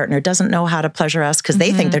more the partner doesn't know how to pleasure us because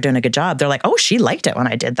they think they're doing a good job. They're like, oh, she liked it when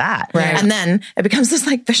I did that. Right. And then it becomes this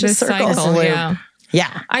like vicious circle.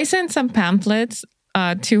 Yeah. I sent some pamphlets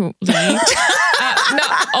to Lee.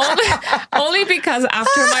 Only because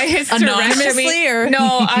after my hysterectomy,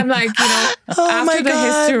 I'm like, after the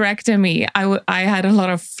hysterectomy, I had a lot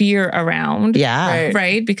of fear around. Yeah.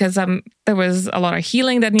 Right? Because there was a lot of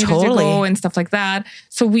healing that needed to go and stuff like that.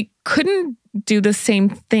 So we couldn't do the same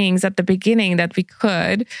things at the beginning that we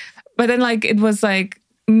could. But then it was like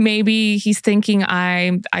maybe he's thinking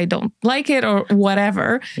I don't like it or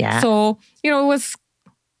whatever. Yeah. So, it was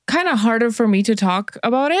kind of harder for me to talk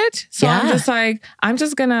about it. So I'm just like, I'm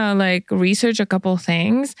just gonna like research a couple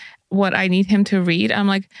things, what I need him to read. I'm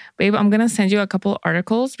like, babe, I'm gonna send you a couple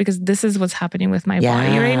articles because this is what's happening with my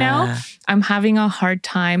body right now. I'm having a hard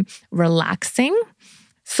time relaxing.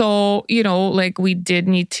 So, like we did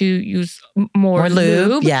need to use more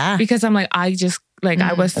lube. Yeah. Because I'm like, I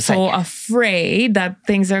was so afraid that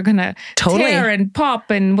things are going to tear and pop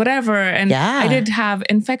and whatever. And I did have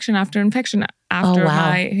infection after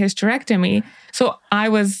my hysterectomy. So I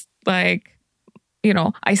was like,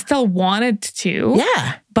 I still wanted to,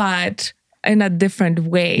 but in a different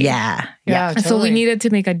way. Yeah. Totally. So we needed to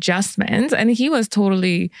make adjustments, and he was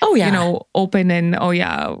totally, open and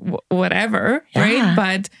whatever. Right.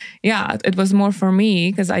 But it was more for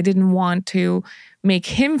me because I didn't want to make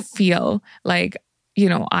him feel like,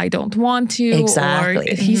 I don't want to, or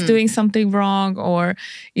if he's doing something wrong, or,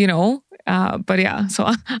 but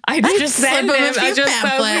so I just send him. I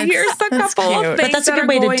just here's a couple of things. But that's a good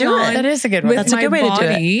way to do it. That is a good way. That's a good way to do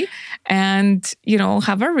it. And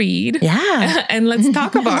have a read. Yeah, and let's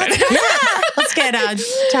talk about it. Let's get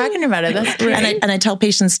talking about it. That's great. And I tell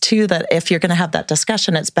patients too that if you're going to have that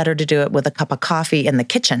discussion, it's better to do it with a cup of coffee in the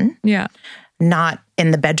kitchen. Yeah. Not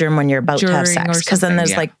in the bedroom when you're about to have sex. Because then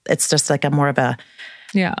there's it's just like a more of a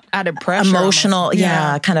added pressure, emotional,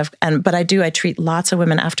 kind of. But I treat lots of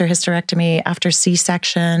women after hysterectomy, after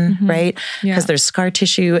C-section, right? Because there's scar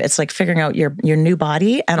tissue. It's like figuring out your new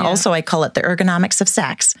body. And also I call it the ergonomics of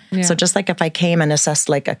sex. Yeah. So just like if I came and assessed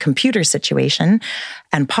like a computer situation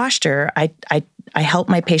and posture, I help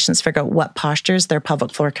my patients figure out what postures their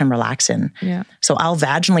pelvic floor can relax in. Yeah. So I'll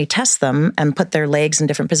vaginally test them and put their legs in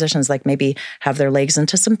different positions, like maybe have their legs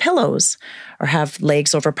into some pillows or have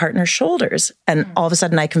legs over partner's shoulders. And all of a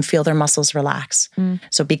sudden I can feel their muscles relax.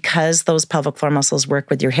 So because those pelvic floor muscles work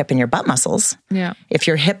with your hip and your butt muscles, if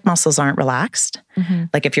your hip muscles aren't relaxed,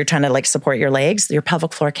 like if you're trying to like support your legs, your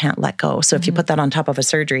pelvic floor can't let go. So if you put that on top of a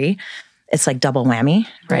surgery, it's like double whammy,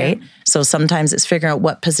 right? Yeah. So sometimes it's figuring out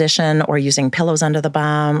what position, or using pillows under the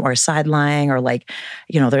bum, or side lying, or like,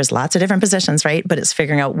 there's lots of different positions, right? But it's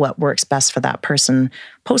figuring out what works best for that person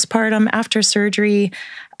postpartum, after surgery,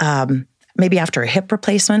 maybe after a hip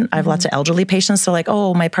replacement. I have lots of elderly patients. So like,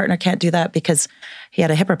 oh, my partner can't do that because he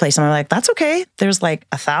had a hip replacement. I'm like, that's okay. There's like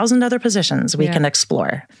 1,000 other positions we can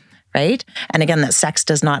explore, right? And again, that sex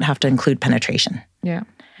does not have to include penetration. Yeah.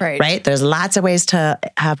 Right. There's lots of ways to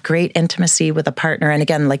have great intimacy with a partner. And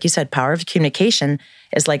again, like you said, power of communication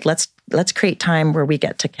is like, let's create time where we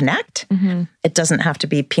get to connect. It doesn't have to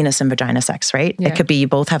be penis and vagina sex, right? Yeah. It could be you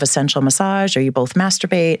both have a sensual massage, or you both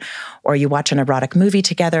masturbate, or you watch an erotic movie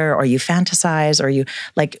together, or you fantasize, or you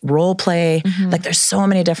like role play. Like there's so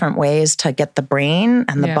many different ways to get the brain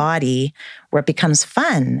and the body where it becomes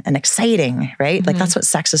fun and exciting, right? Like that's what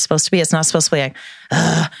sex is supposed to be. It's not supposed to be like,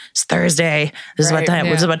 it's Thursday. This is what time.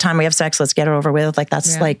 This is what time we have sex. Let's get it over with. Like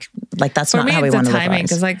that's like that's not how we want to live lives.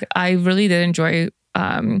 Because like I really did enjoy.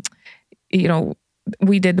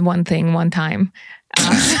 We did one thing one time.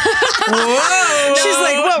 Whoa! She's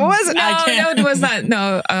like, what was it? No, it was not.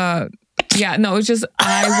 No, it was just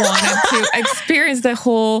I wanted to experience the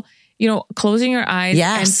whole, closing your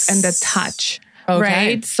eyes and the touch. Okay.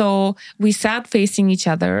 Right. So we sat facing each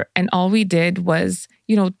other, and all we did was,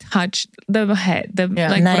 touch the head,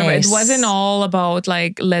 whatever. It wasn't all about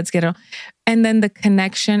like, let's get it. And then the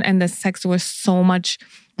connection and the sex was so much,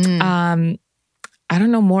 I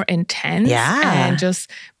don't know, more intense. Yeah. And just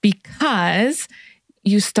because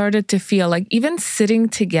you started to feel like even sitting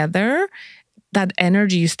together, that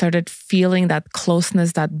energy, you started feeling that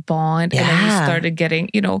closeness, that bond. And then you started getting,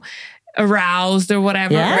 aroused or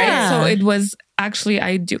whatever. Right. So it was actually,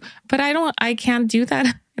 I can't do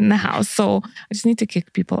that in the house. So I just need to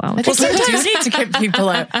kick people out. Well, sometimes you need to kick people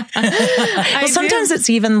out. Sometimes it's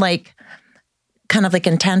even like, kind of like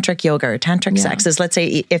in tantric yoga or tantric sex is, let's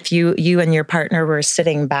say if you and your partner were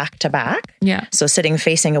sitting back to back, so sitting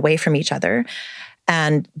facing away from each other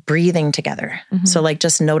and breathing together. So like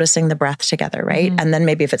just noticing the breath together, right? And then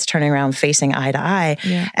maybe if it's turning around facing eye to eye,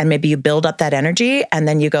 and maybe you build up that energy, and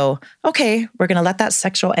then you go, okay, we're going to let that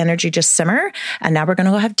sexual energy just simmer, and now we're going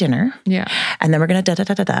to go have dinner. And then we're going to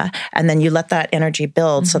da-da-da-da-da. And then you let that energy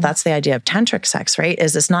build. So that's the idea of tantric sex, right?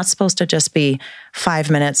 Is it's not supposed to just be 5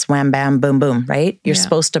 minutes, wham, bam, boom, boom, right? You're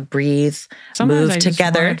supposed to breathe, sometimes move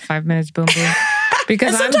together. 5 minutes, boom, boom.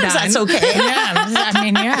 Because and sometimes that's okay.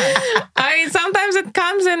 Sometimes it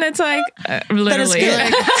comes and it's like literally.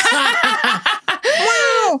 Like,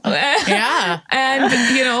 wow. And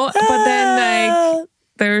but then like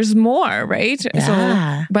there's more, right?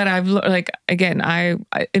 Yeah. So, but I've like, again, I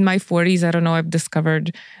in my 40s, I don't know, I've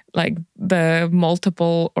discovered like the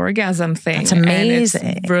multiple orgasm thing. That's amazing.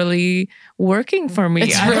 And it's really working for me.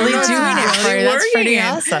 It's really doing it for you. That's pretty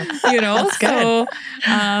awesome. You know, that's good.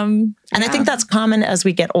 And I think that's common as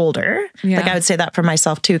we get older. Yeah. Like I would say that for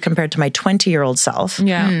myself too, compared to my 20-year-old self.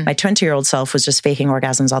 Yeah. My 20-year-old self was just faking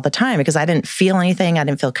orgasms all the time because I didn't feel anything. I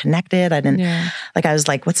didn't feel connected. I was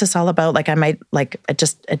like, what's this all about? Like I might like,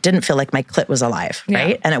 it didn't feel like my clit was alive.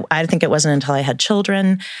 Right. And I think it wasn't until I had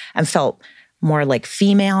children and felt more like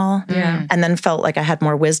female and then felt like I had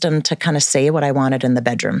more wisdom to kind of say what I wanted in the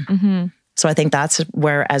bedroom. Mm-hmm. So I think that's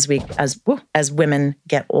where as women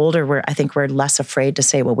get older, I think we're less afraid to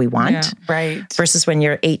say what we want. Yeah, right. Versus when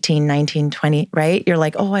you're 18, 19, 20, right? You're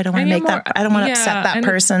like, oh, I don't want to make that, I don't want to upset that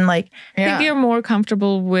person. Like, I think you're more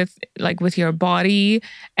comfortable with your body,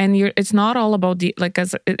 and it's not all about like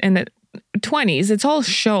as in the 20s, it's all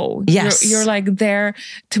show. Yes. You're like there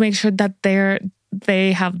to make sure that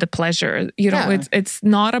they have the pleasure. You know, it's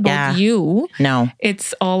not about you. No.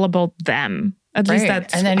 It's all about them. At least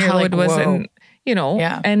that's and then how like, it was. And, you know,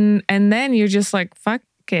 and then you're just like, fuck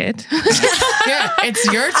it. It's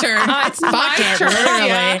your turn. It's my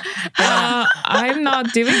turn. I'm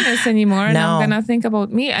not doing this anymore. And I'm going to think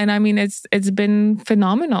about me. And I mean, it's been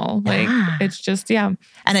phenomenal. Like, it's just, And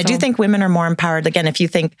I do think women are more empowered. Again,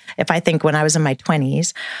 if I think when I was in my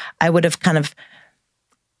 20s, I would have kind of,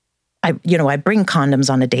 I bring condoms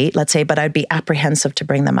on a date, let's say, but I'd be apprehensive to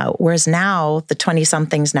bring them out. Whereas now, the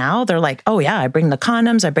 20-somethings now, they're like, oh yeah, I bring the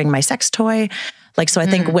condoms, I bring my sex toy. Like, so I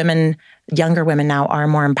think younger women now are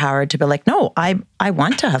more empowered to be like, no, I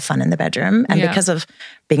want to have fun in the bedroom. And because of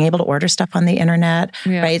being able to order stuff on the internet,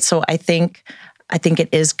 right? So I think it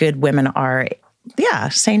is good women are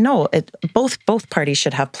say no. Both parties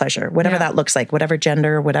should have pleasure, whatever that looks like, whatever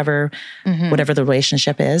gender, whatever the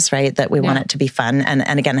relationship is, right? That we want it to be fun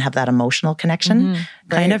and again have that emotional connection,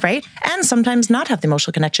 kind of, right? And sometimes not have the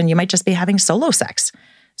emotional connection. You might just be having solo sex.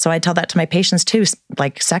 So I tell that to my patients too.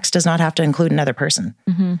 Like sex does not have to include another person,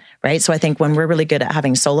 right? So I think when we're really good at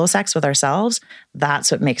having solo sex with ourselves, that's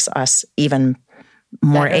what makes us even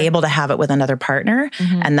more able to have it with another partner.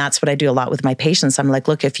 And that's what I do a lot with my patients. I'm like,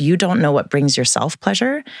 look, if you don't know what brings yourself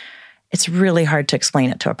pleasure, it's really hard to explain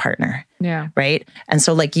it to a partner. Yeah. Right. And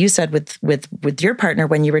so like you said, with your partner,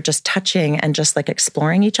 when you were just touching and just like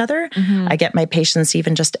exploring each other, I get my patients,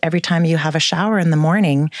 even just every time you have a shower in the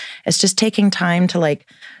morning, it's just taking time to like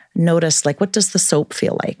notice, like, what does the soap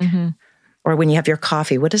feel like? Or when you have your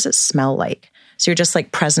coffee, what does it smell like? So you're just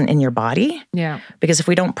like present in your body. Yeah. Because if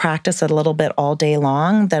we don't practice it a little bit all day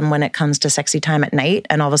long, then when it comes to sexy time at night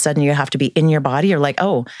and all of a sudden you have to be in your body, you're like,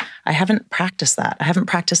 oh, I haven't practiced that. I haven't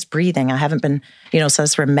practiced breathing. I haven't been, so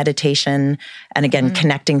that's where meditation and again,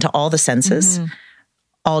 connecting to all the senses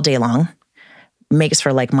all day long makes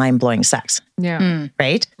for like mind-blowing sex. Yeah.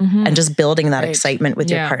 Right? And just building that excitement with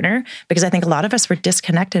your partner. Because I think a lot of us were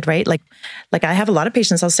disconnected, right? Like I have a lot of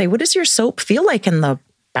patients, I'll say, what does your soap feel like in the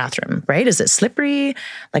bathroom, right? Is it slippery?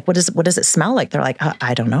 Like, what does it smell like? They're like,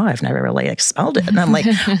 I don't know. I've never really smelled it. And I'm like,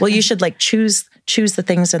 well, you should like choose the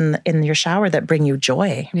things in your shower that bring you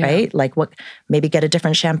joy, right? Like maybe get a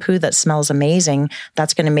different shampoo that smells amazing.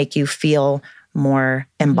 That's going to make you feel more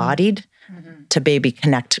embodied to maybe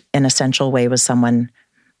connect in a sensual way with someone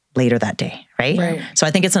later that day, right? So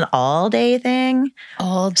I think it's an all day thing.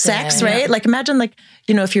 All day. Sex, right? Like imagine like,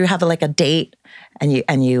 if you have like a date and you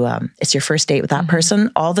it's your first date with that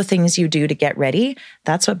person, all the things you do to get ready,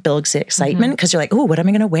 that's what builds the excitement because you're like, oh, what am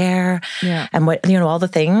I going to wear? Yeah. And what, all the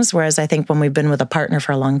things. Whereas I think when we've been with a partner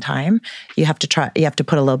for a long time, you have to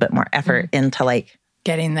put a little bit more effort into like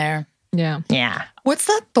getting there. Yeah. Yeah. What's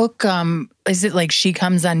that book? Is it like She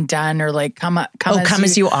Comes Undone or like Come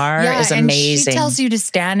As You Are is amazing. And she tells you to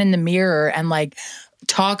stand in the mirror and like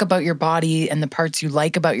talk about your body and the parts you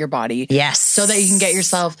like about your body. Yes. So that you can get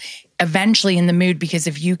yourself eventually in the mood, because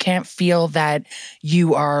if you can't feel that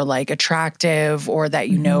you are like attractive or that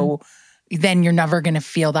then you're never going to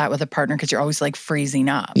feel that with a partner because you're always like freezing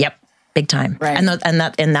up. Yep. Big time. Right. And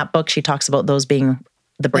that in that book, she talks about those being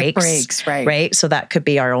the breaks, right? So that could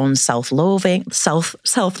be our own self-loathing,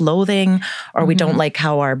 or we don't like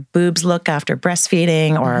how our boobs look after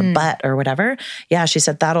breastfeeding or our butt or whatever. Yeah, she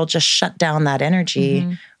said that'll just shut down that energy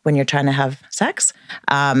when you're trying to have sex.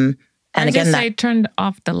 And again, I turned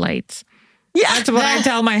off the lights. Yeah, that's what I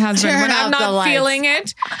tell my husband when I'm not feeling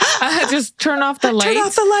it. I just turn off the lights. Turn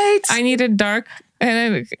off the lights. I need it dark.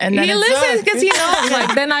 And then he listens because he knows.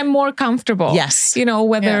 Like then I'm more comfortable. Yes,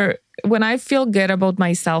 whether when I feel good about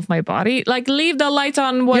myself, my body, like leave the lights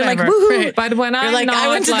on, whatever. You're like, right. But when I'm like, not, I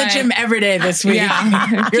went to the gym every day this week.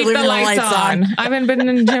 Yeah. You're leaving the lights on. I haven't been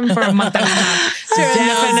in the gym for a month and a half.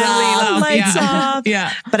 Definitely lights off.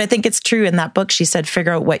 Yeah. But I think it's true in that book. She said,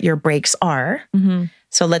 figure out what your breaks are. Mm-hmm.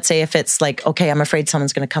 So let's say if it's like, okay, I'm afraid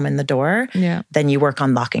someone's going to come in the door. Yeah. Then you work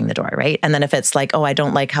on locking the door, right? And then if it's like, oh, I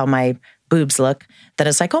don't like how my boobs look, then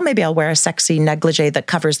it's like, oh, maybe I'll wear a sexy negligee that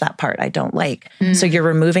covers that part I don't like. Mm. So you're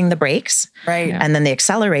removing the brakes. Right. Yeah. And then the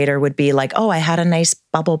accelerator would be like, oh, I had a nice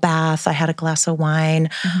bubble bath. I had a glass of wine.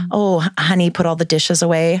 Mm-hmm. Oh, honey, put all the dishes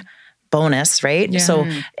away. Bonus, right? Yeah. So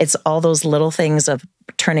it's all those little things of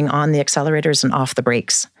turning on the accelerators and off the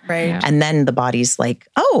brakes. Right. Yeah. And then the body's like,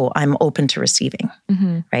 oh, I'm open to receiving.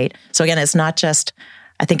 Mm-hmm. Right. So again, it's not just,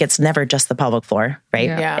 I think it's never just the pelvic floor, right?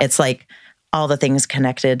 Yeah. It's like all the things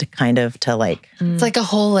connected kind of to like. It's like a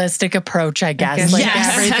holistic approach, I guess. Like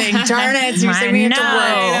everything. Darn it. You're sending me into work.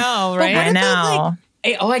 I know, right? I know.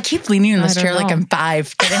 I keep leaning in this chair like I'm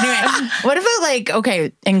 5. But anyway, what about like,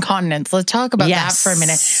 okay, incontinence? Let's talk about that for a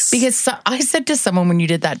minute. Because I said to someone when you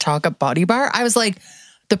did that talk at Body Bar, I was like,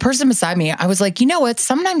 the person beside me, I was like, you know what?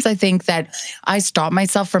 Sometimes I think that I stop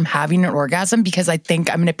myself from having an orgasm because I think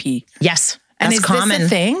I'm going to pee. Yes. And is common. This a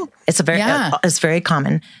thing? It's very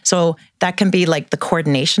common. So that can be like the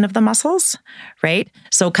coordination of the muscles, right?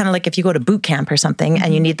 So kind of like if you go to boot camp or something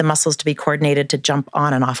and you need the muscles to be coordinated to jump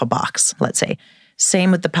on and off a box, let's say.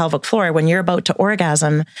 Same with the pelvic floor. When you're about to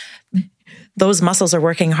orgasm, those muscles are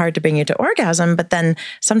working hard to bring you to orgasm. But then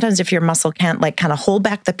sometimes if your muscle can't like kind of hold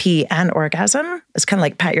back the pee and orgasm, it's kind of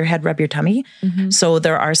like pat your head, rub your tummy. Mm-hmm. So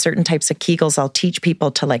there are certain types of Kegels I'll teach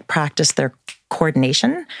people to like practice their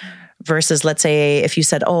coordination. Versus, let's say, if you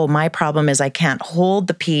said, oh, my problem is I can't hold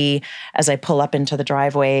the pee as I pull up into the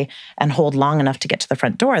driveway and hold long enough to get to the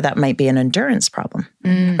front door, that might be an endurance problem,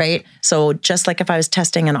 right? So just like if I was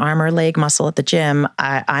testing an arm or leg muscle at the gym,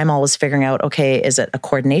 I'm always figuring out, okay, is it a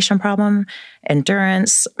coordination problem,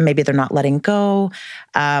 endurance, maybe they're not letting go,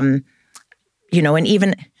 and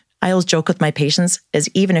even I always joke with my patients is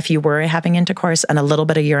even if you were having intercourse and a little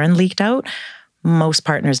bit of urine leaked out, most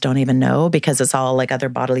partners don't even know because it's all like other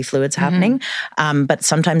bodily fluids happening. But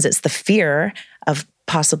sometimes it's the fear of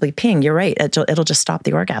possibly peeing. You're right. It'll just stop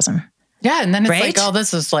the orgasm. Yeah. And then it's like, oh,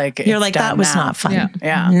 this is like, you're like, that was not fun.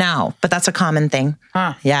 Yeah. No, but that's a common thing.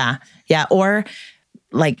 Huh. Yeah. Yeah. Or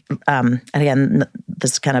like, again,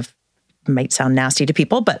 this kind of might sound nasty to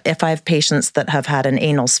people, but if I have patients that have had an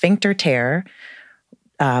anal sphincter tear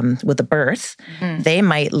with a birth, they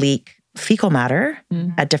might leak fecal matter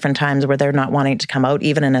at different times where they're not wanting it to come out,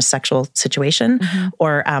 even in a sexual situation,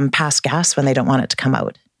 or pass gas when they don't want it to come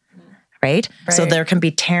out, right? So there can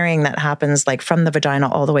be tearing that happens like from the vagina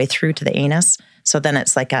all the way through to the anus. So then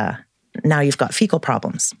it's like now you've got fecal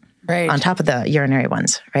problems. Right. On top of the urinary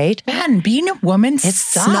ones, right? Man, being a woman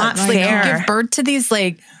it's not fair. You give birth to these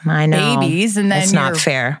babies and then it's not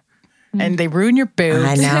fair. And they ruin your boobs.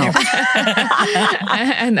 I know.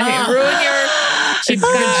 And they ruin your your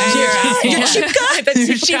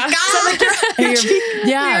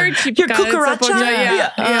cucaracha.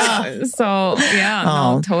 Yeah. So,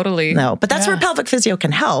 no, totally. No, but that's where pelvic physio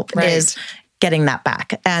can help is getting that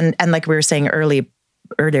back. And like we were saying earlier,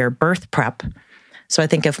 birth prep. So I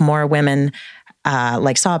think if more women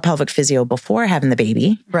saw a pelvic physio before having the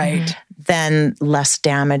baby, then less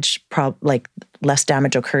damage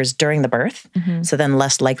occurs during the birth. So then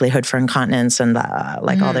less likelihood for incontinence and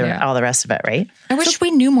all the rest of it, right? I wish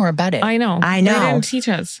we knew more about it. I know. They didn't teach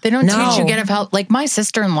us. They don't teach you get help. Like my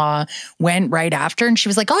sister-in-law went right after and she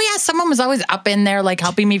was like, oh yeah, someone was always up in there like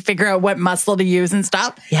helping me figure out what muscle to use and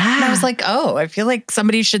stuff. Yeah. And I was like, oh, I feel like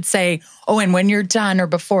somebody should say, oh, and when you're done or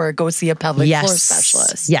before, go see a pelvic floor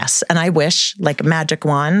specialist. Yes. And I wish like a magic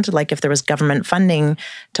wand, like if there was government funding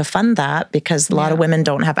to fund that, because a lot of women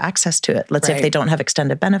don't have access to it. Let's say if they don't have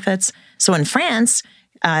extended benefits. So in France,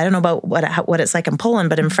 I don't know about what it's like in Poland,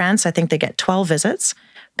 but in France, I think they get 12 visits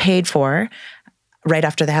paid for right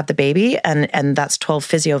after they have the baby. And that's 12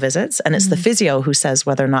 physio visits. And it's the physio who says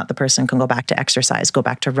whether or not the person can go back to exercise, go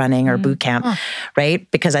back to running or boot camp, right?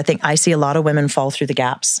 Because I think I see a lot of women fall through the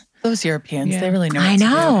gaps. Those Europeans, they really know. I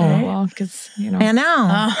know. Well, because, I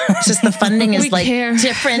know. It's just the funding is like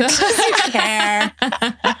different. care.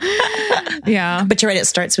 Yeah. But you're right. It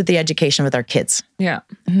starts with the education with our kids. Yeah.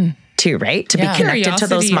 Too, right? To be connected to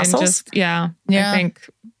those muscles. I think,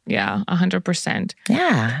 100%.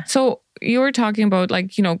 Yeah. So you were talking about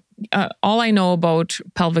all I know about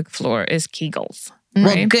pelvic floor is Kegels.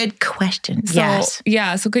 Right? Well, good question. So, yes.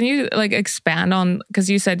 Yeah. So can you expand on, because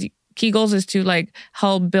you said Kegels is to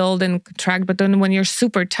help build and contract, but then when you're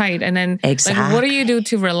super tight and then what do you do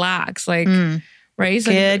to relax? Right? right?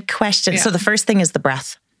 Good question. So the first thing is the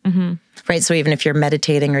breath, right? So even if you're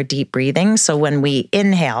meditating or deep breathing, so when we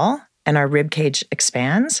inhale and our rib cage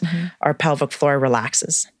expands, our pelvic floor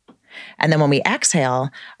relaxes. And then when we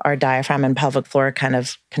exhale, our diaphragm and pelvic floor kind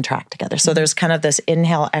of contract together. So there's kind of this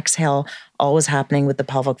inhale, exhale always happening with the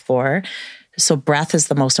pelvic floor. So breath is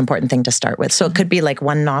the most important thing to start with. So it could be like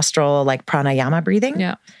one nostril, like pranayama breathing.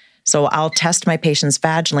 Yeah. So I'll test my patients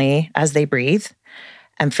vaginally as they breathe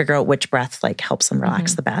and figure out which breath like helps them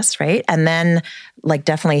relax the best, right? And then like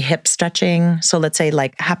definitely hip stretching. So let's say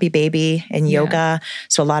like happy baby in yoga.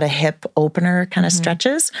 So a lot of hip opener kind of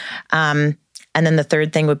stretches. And then the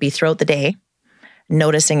third thing would be throughout the day,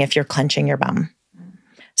 noticing if you're clenching your bum.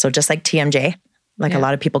 So just like TMJ, like a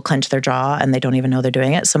lot of people clench their jaw and they don't even know they're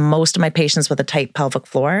doing it. So most of my patients with a tight pelvic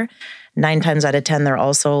floor, 9 times out of 10, they're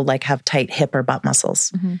also like have tight hip or butt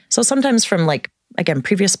muscles. So sometimes from like, again,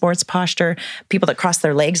 previous sports posture, people that cross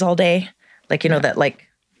their legs all day, like, you know, that like,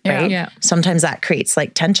 right? Yeah. Sometimes that creates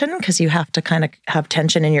like tension because you have to kind of have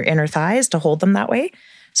tension in your inner thighs to hold them that way.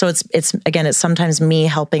 So it's sometimes me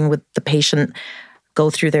helping with the patient go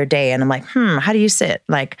through their day. And I'm like, how do you sit?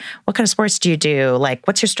 Like, what kind of sports do you do? Like,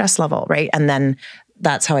 what's your stress level? Right. And then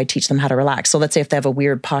that's how I teach them how to relax. So let's say if they have a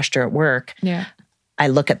weird posture at work, I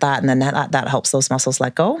look at that and then that helps those muscles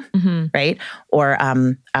let go. Right. Or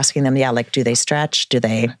asking them, like, do they stretch? Do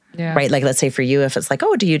they, right? Like, let's say for you, if it's like,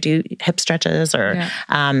 oh, do you do hip stretches or,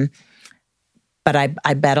 but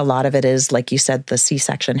I bet a lot of it is, like you said, the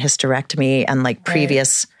C-section, hysterectomy, and like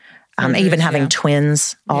previous, even having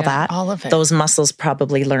twins, all that. All of it. Those muscles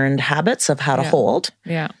probably learned habits of how to hold.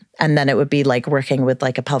 Yeah. And then it would be like working with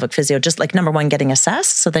like a pelvic physio, just like number one, getting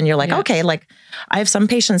assessed. So then you're like, okay, like I have some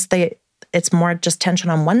patients, it's more just tension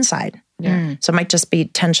on one side. Yeah. So it might just be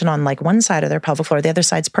tension on like one side of their pelvic floor. The other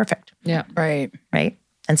side's perfect. Yeah. Right. Right.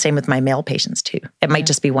 And same with my male patients too. It might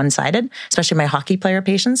just be one-sided, especially my hockey player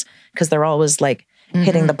patients, because they're always like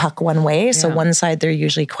hitting the puck one way. So one side, they're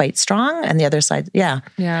usually quite strong and the other side,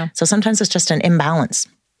 So sometimes it's just an imbalance.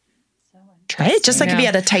 Right? Just like if you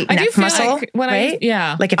had a tight neck muscle, like when right?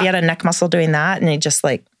 Like if you had a neck muscle doing that and you just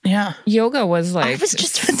like... Yoga was like... I was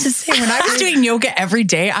just about to say, when I was doing yoga every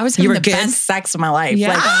day, I was having the best sex of my life. Yeah.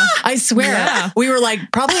 Like, I swear. We were like,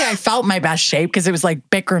 probably I felt my best shape because it was like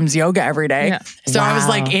Bikram's yoga every day. Yeah. So I was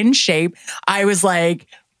like in shape. I was like...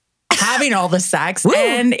 having all the sex.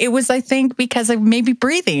 And it was, I think, because of maybe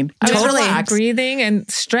breathing. Totally. Breathing and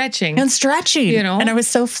stretching. You know? And I was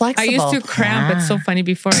so flexible. I used to cramp. It's so funny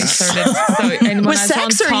before I started. And when was I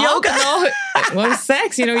was sex on or top, yoga? No, it was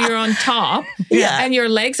sex. You know, you're on top and your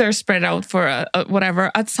legs are spread out for whatever.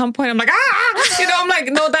 At some point, I'm like, you know, I'm like,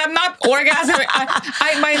 no, I'm not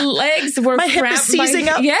orgasming. My legs were my cramped. Hip is seizing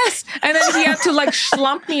up. Yes. And then he had to like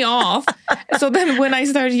slump me off. So then when I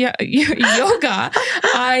started yoga,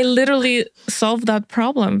 I literally solved that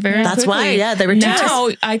problem very That's quickly. why, they were now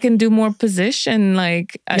I can do more position,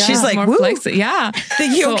 like she's like, more flexible. Yeah, the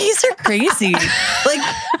yogis are crazy. Like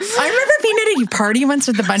I remember being at a party once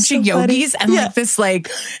with a bunch of yogis, and like this like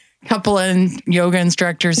couple and yoga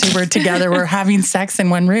instructors who were together were having sex in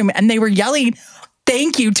one room, and they were yelling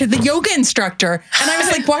thank you to the yoga instructor. And I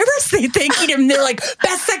was like, why was they thanking him? They're like,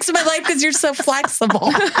 best sex of my life because you're so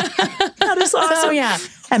flexible. That is awesome.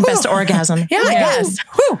 So, and best orgasm. Yes.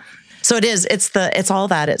 So it is. It's all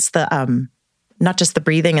that. It's the not just the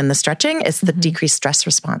breathing and the stretching. It's the decreased stress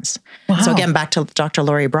response. Wow. So again, back to Dr.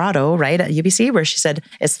 Lori Brado, right at UBC, where she said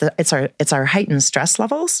it's our heightened stress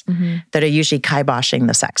levels that are usually kiboshing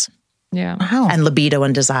the sex. Yeah. Wow. And libido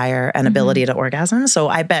and desire and ability to orgasm. So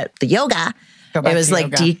I bet the yoga, it was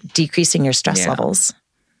like decreasing your stress levels.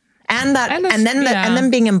 And then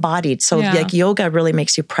being embodied. So like yoga really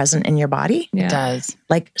makes you present in your body. Yeah. It does.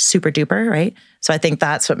 Like super duper, right? So I think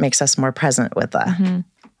that's what makes us more present with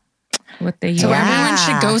with the yoga. So everyone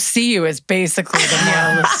should go see you is basically the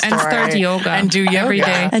moral of the story. And start yoga. And do yoga. Every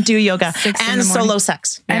day. And do yoga. And solo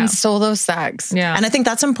sex. And solo sex. Yeah. And I think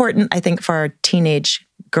that's important, I think, for our teenage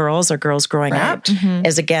girls or girls growing up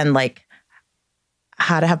is again, like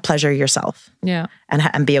how to have pleasure yourself. Yeah.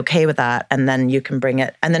 And be okay with that. And then you can bring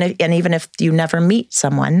it. And then, and even if you never meet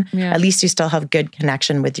someone, at least you still have good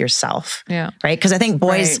connection with yourself. Yeah. Right. Because I think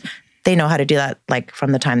boys, they know how to do that, like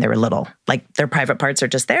from the time they were little. Like their private parts are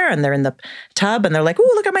just there and they're in the tub and they're like,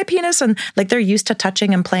 oh, look at my penis. And like they're used to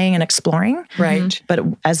touching and playing and exploring. Right. But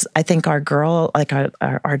as I think our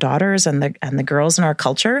daughters and the girls in our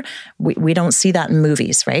culture, we don't see that in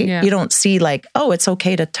movies, right? Yeah. You don't see like, oh, it's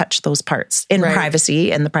okay to touch those parts in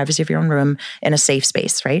privacy, in the privacy of your own room, in a safe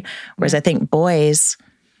space, right? Whereas I think boys...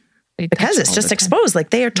 because it's just exposed. Like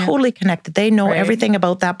they are totally connected. They know everything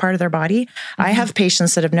about that part of their body. I have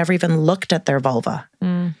patients that have never even looked at their vulva.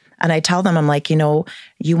 And I tell them, I'm like, you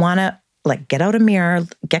want to like get out a mirror,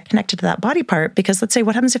 get connected to that body part, because let's say,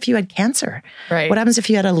 what happens if you had cancer? Right. What happens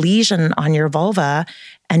if you had a lesion on your vulva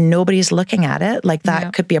and nobody's looking at it? Like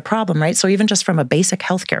that could be a problem, right? So even just from a basic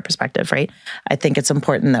healthcare perspective, right? I think it's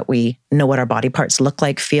important that we know what our body parts look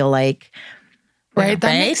like, feel like. Right.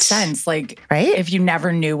 That makes sense. Like, if you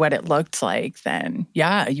never knew what it looked like, then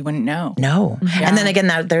you wouldn't know. No. Yeah. And then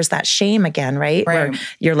again, there's that shame again, right? Where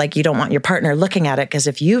you're like, you don't want your partner looking at it, because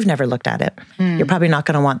if you've never looked at it, you're probably not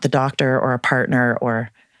going to want the doctor or a partner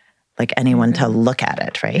or like anyone to look at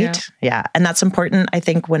it, right? Yeah. And that's important. I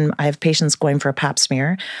think when I have patients going for a pap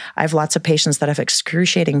smear, I have lots of patients that have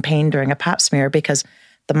excruciating pain during a pap smear because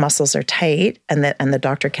the muscles are tight and the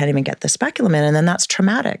doctor can't even get the speculum in. And then that's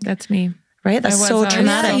traumatic. That's me. Right? That's so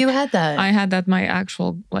traumatic. Yeah, you had that. I had that. My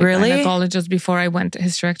actual gynecologist, before I went to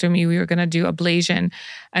hysterectomy, we were going to do ablation.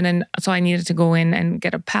 And then, so I needed to go in and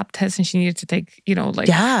get a pap test, and she needed to take,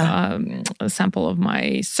 a sample of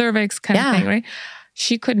my cervix kind of thing, right?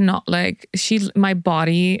 She could not my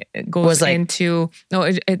body goes into,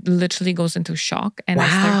 it literally goes into shock, and I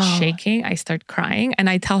start shaking. I start crying, and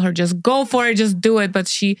I tell her, just go for it, just do it. But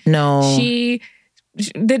she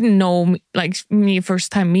didn't know me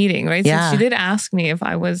first time meeting, right? So she did ask me if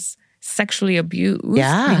I was sexually abused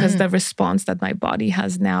because the response that my body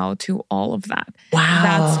has now to all of that. Wow.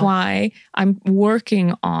 That's why I'm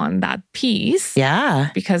working on that piece.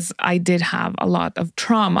 Yeah. Because I did have a lot of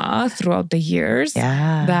trauma throughout the years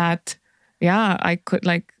that, I could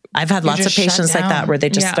I've had lots of patients like that where they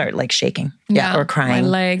just start like shaking or crying. My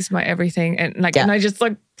legs, my everything. And and I just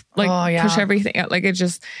push everything out.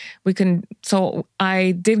 So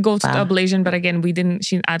I did go to the ablation, but again,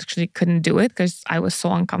 she actually couldn't do it because I was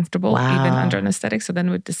so uncomfortable even under anesthetic. So then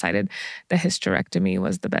we decided the hysterectomy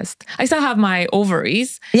was the best. I still have my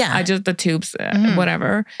ovaries. Yeah. I just, the tubes,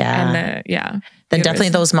 whatever. Yeah. And then definitely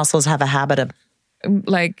those muscles have a habit of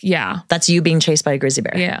that's you being chased by a grizzly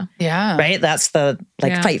bear. Yeah. Yeah. Right? That's the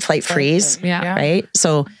fight, flight, freeze. Yeah. Right?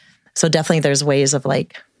 So definitely there's ways of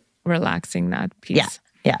relaxing that piece. Yeah.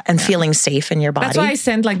 Yeah. And feeling safe in your body. That's why I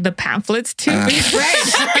sent the pamphlets too.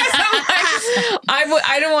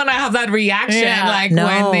 I don't want to have that reaction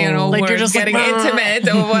when we're just getting intimate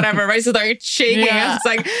or whatever, right? So they're shaking. Yeah.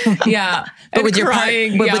 It's but with your partner,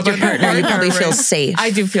 you probably feel safe.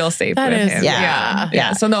 I do feel safe with him.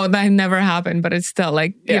 Yeah. So no, that never happened, but it's still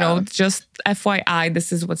just FYI,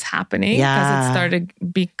 this is what's happening because it started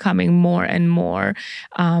becoming more and more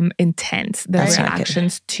intense. The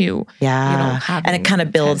reactions to having and it kind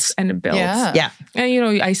of builds and it builds. Yeah.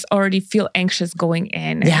 And I already feel anxious going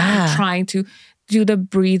in. And I'm trying to do the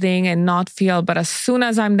breathing and not feel, but as soon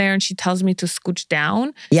as I'm there and she tells me to scooch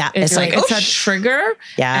down, it's it's a trigger,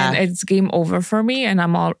 and it's game over for me, and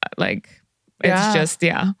I'm all it's just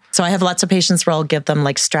So I have lots of patients where I'll give them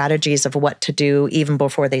strategies of what to do even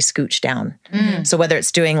before they scooch down. So whether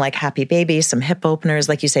it's doing happy baby, some hip openers,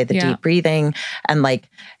 like you say, the deep breathing, and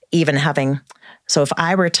even having. So if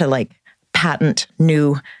I were to patent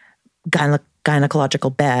new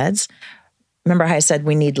gynecological beds. Remember how I said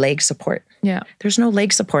we need leg support? Yeah. There's no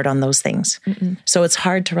leg support on those things. Mm-mm. So it's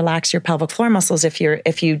hard to relax your pelvic floor muscles if you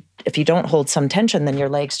don't hold some tension, then your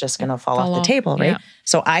leg's just going to fall off the table, right? Yeah.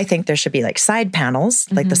 So I think there should be side panels,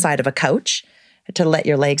 like the side of a couch, to let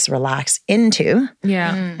your legs relax into.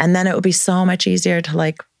 Yeah. And then it would be so much easier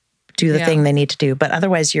to do the thing they need to do. But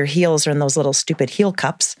otherwise your heels are in those little stupid heel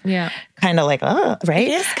cups. Yeah. Kind of right?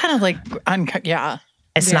 It is kind of uncut. Yeah.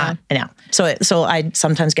 It's not. So I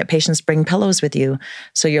sometimes get patients bring pillows with you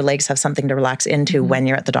so your legs have something to relax into when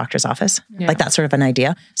you're at the doctor's office. Yeah. That sort of an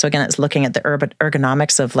idea. So again, it's looking at the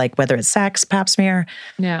ergonomics of whether it's sex, pap smear,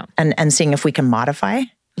 and seeing if we can modify.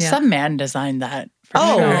 Yeah. Some man designed that.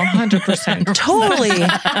 Oh, sure. 100%.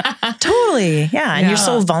 Totally. Yeah. And you're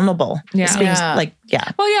so vulnerable. Yeah.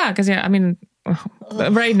 Well, because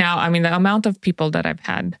right now, the amount of people that I've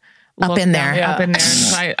had up in there.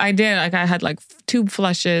 I did. I had tube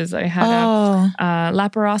flushes. I had a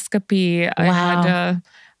laparoscopy. I had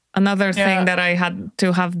another thing that I had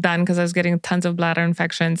to have done because I was getting tons of bladder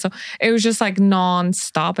infection. So it was just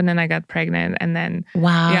nonstop. And then I got pregnant. And then,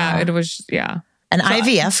 it was, And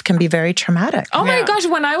IVF can be very traumatic. Oh my gosh,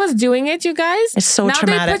 when I was doing it, you guys. It's so traumatic.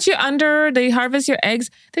 Now they put you under, they harvest your eggs.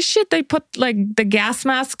 The shit, they put the gas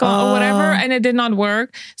mask on or whatever, and it did not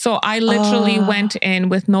work. So I literally went in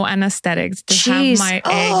with no anesthetics to have my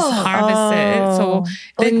eggs harvested. So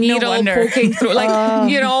the needle poking through,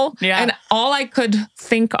 and all I could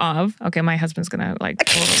think of, okay, my husband's gonna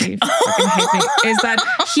totally fucking hate me, is that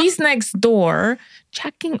he's next door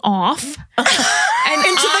checking off and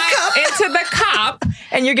into the cup,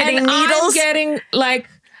 and you're getting needles. I'm getting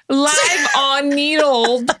live on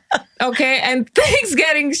needled. Okay. And things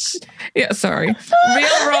getting, real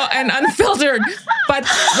raw and unfiltered. But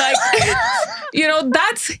like,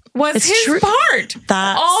 that's was his part.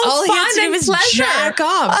 All he had to do was jack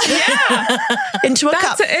off. Yeah. Into a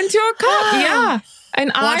cup. Yeah. And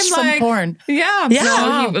Watch I'm some like, porn. Yeah.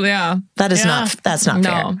 That's not fair.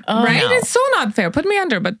 Right? No. It's so not fair. Put me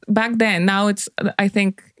under. But back then, now it's, I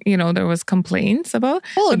think, there was complaints about.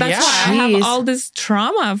 But that's why I have all this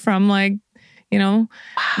trauma from like, these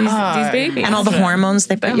babies. And all the hormones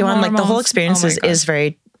they put you on. Like the whole experience is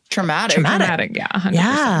very traumatic. Yeah, 100%.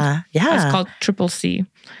 Yeah. It's called C.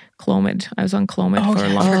 Clomid. I was on Clomid for a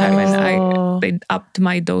long time, and they upped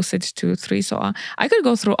my dosage to 3. So I could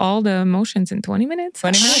go through all the motions in 20 minutes.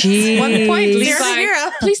 20 minutes. Jeez. One point,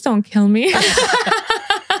 Lisa, please don't kill me.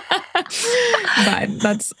 But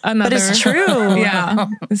that's another. But it's true. Yeah.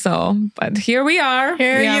 So, but here we are.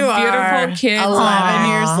 Here you are. Beautiful kids. 11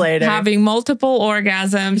 years later. Having multiple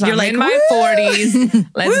orgasms. You're I'm like, in my 40s.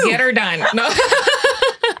 Let's get her done. No.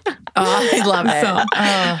 I love it. So,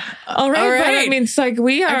 all right. But I mean, it's like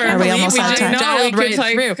we are. Are we almost out of time? Dialed right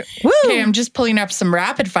through. Okay, I'm just pulling up some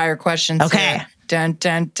rapid fire questions. Okay. Here. Dun,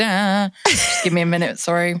 dun, dun. Just give me a minute.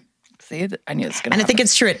 Sorry. See, I knew it's going to And I think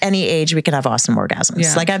it's true at any age we can have awesome orgasms.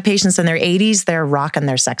 Yeah. Like I have patients in their 80s, they're rocking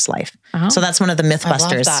their sex life. So that's one of the myth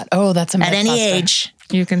busters. I love that. Oh, that's a myth At any buster. age.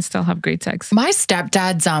 You can still have great sex. My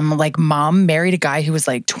stepdad's mom married a guy who was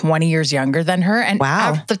like 20 years younger than her. And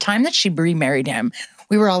at the time that she remarried him,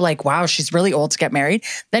 we were all like, wow, she's really old to get married.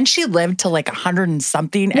 Then she lived to like 100 and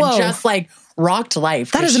something and just like rocked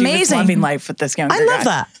life. That is she amazing. Was loving life with this younger I love guy.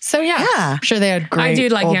 that. So yeah, I'm sure they had great I do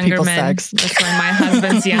like old younger people men. sex. That's why my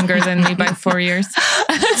husband's younger than me by 4 years.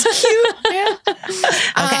 That's cute. Yeah.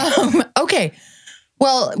 Okay.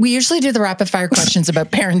 Well, we usually do the rapid fire questions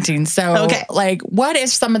about parenting. So like, what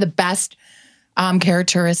is some of the best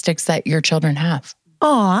characteristics that your children have?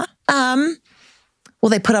 Well,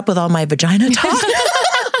 they put up with all my vagina talk.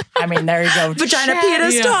 I mean, there you go. Vagina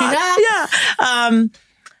penis talk.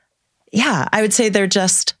 Yeah. I would say they're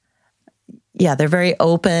just, they're very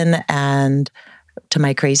open and to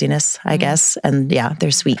my craziness, I guess. And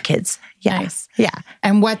they're sweet kids. Yeah. Nice. Yeah.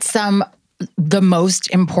 And what's the most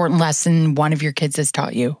important lesson one of your kids has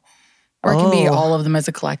taught you? Or it can be all of them as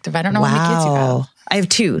a collective. I don't know how many kids you have. I have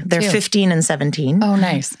 2. They're 15 and 17. Oh,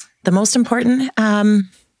 nice. The most important,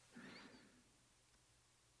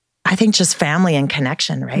 I think just family and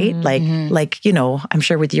connection, right? Like, I'm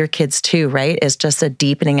sure with your kids too, right? It's just a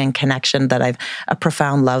deepening and connection that a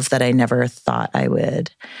profound love that I never thought I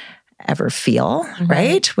would ever feel,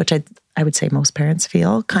 right? Which I would say most parents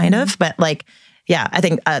feel kind of, but like, I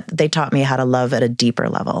think they taught me how to love at a deeper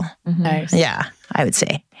level. Nice. Yeah, I would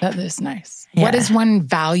say. That is nice. Yeah. What is one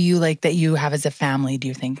value like that you have as a family, do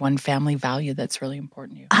you think? One family value that's really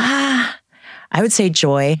important to you? I would say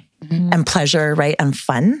joy and pleasure, right? And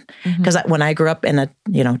fun. Because when I grew up in a,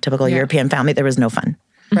 typical European family, there was no fun.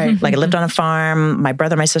 Right. Like I lived on a farm. My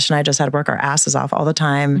brother, my sister, and I just had to work our asses off all the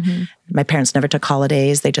time. My parents never took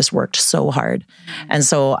holidays. They just worked so hard. And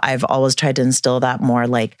so I've always tried to instill that more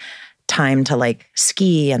like time to like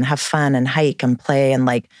ski and have fun and hike and play and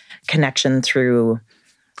like connection through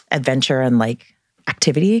adventure and like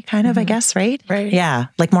activity kind of, I guess, right? Right. Yeah.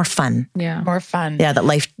 Like more fun. Yeah. More fun. Yeah. That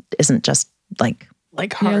life isn't just like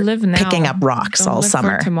hard. Live now. Picking up rocks Don't all live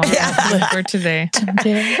summer. For tomorrow. Live for today.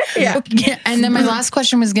 Okay. And then my last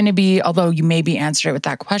question was going to be, although you maybe answered it with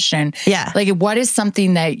that question. Yeah. Like, what is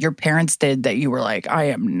something that your parents did that you were like, I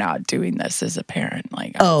am not doing this as a parent?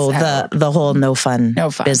 Like, the whole no fun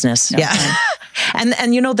business. No fun.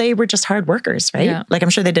 And they were just hard workers, right? Yeah. Like I'm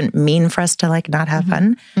sure they didn't mean for us to like not have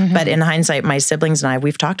fun. But in hindsight, my siblings and I,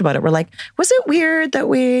 we've talked about it. We're like, was it weird that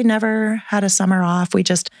we never had a summer off? We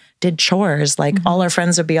just did chores. Like all our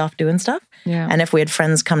friends would be off doing stuff. Yeah. And if we had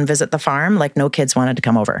friends come visit the farm, like no kids wanted to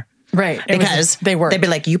come over. Right. Because they'd be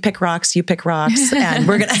like, you pick rocks, and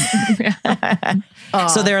we're going to.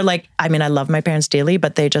 So they're like, I mean, I love my parents dearly,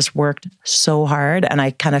 but they just worked so hard. And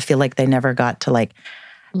I kind of feel like they never got to like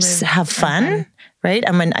have fun. Right.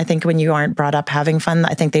 And when you aren't brought up having fun,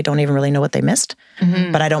 I think they don't even really know what they missed.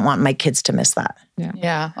 But I don't want my kids to miss that.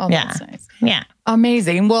 Yeah. Oh, that's nice. Yeah.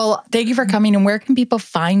 Amazing. Well, thank you for coming. And where can people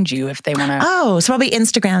find you if they want to? So probably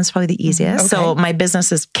Instagram is probably the easiest. Okay. So my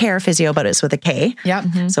business is Care Physio, but it's with a K. Yep.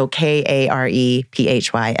 So KAREPHYSIO.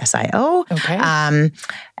 Okay.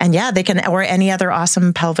 And they can, or any other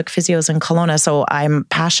awesome pelvic physios in Kelowna. So I'm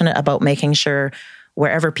passionate about making sure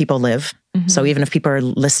wherever people live. So even if people are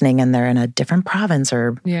listening and they're in a different province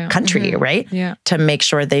or country, right? Yeah. To make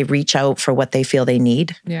sure they reach out for what they feel they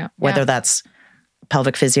need. Yeah. Whether that's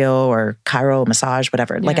pelvic physio or chiro, massage,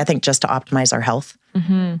 whatever. Like I think just to optimize our health.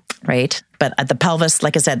 right? But at the pelvis,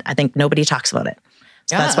 like I said, I think nobody talks about it.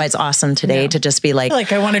 So that's why it's awesome today to just be like,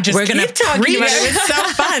 I want to just keep talking about it. It was so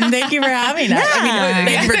fun. Thank you for having us.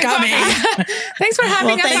 Thank you for coming. Thanks for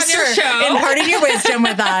having us on your show. Imparting your wisdom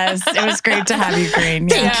with us. It was great to have you, Corinne.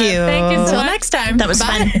 Thank you. Thank you so Until much. next time. That was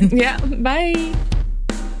fun. Yeah, bye.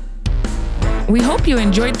 We hope you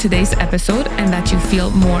enjoyed today's episode and that you feel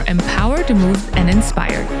more empowered, moved, and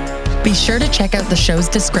inspired. Be sure to check out the show's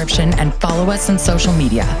description and follow us on social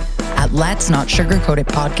media at Let's Not Sugarcoat It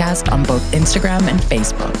Podcast on both Instagram and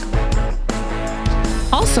Facebook.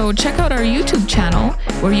 Also, check out our YouTube channel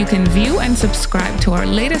where you can view and subscribe to our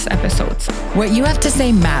latest episodes. What you have to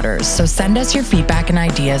say matters, so send us your feedback and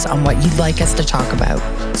ideas on what you'd like us to talk about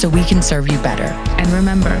so we can serve you better. And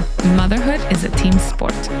remember, motherhood is a team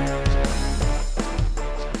sport.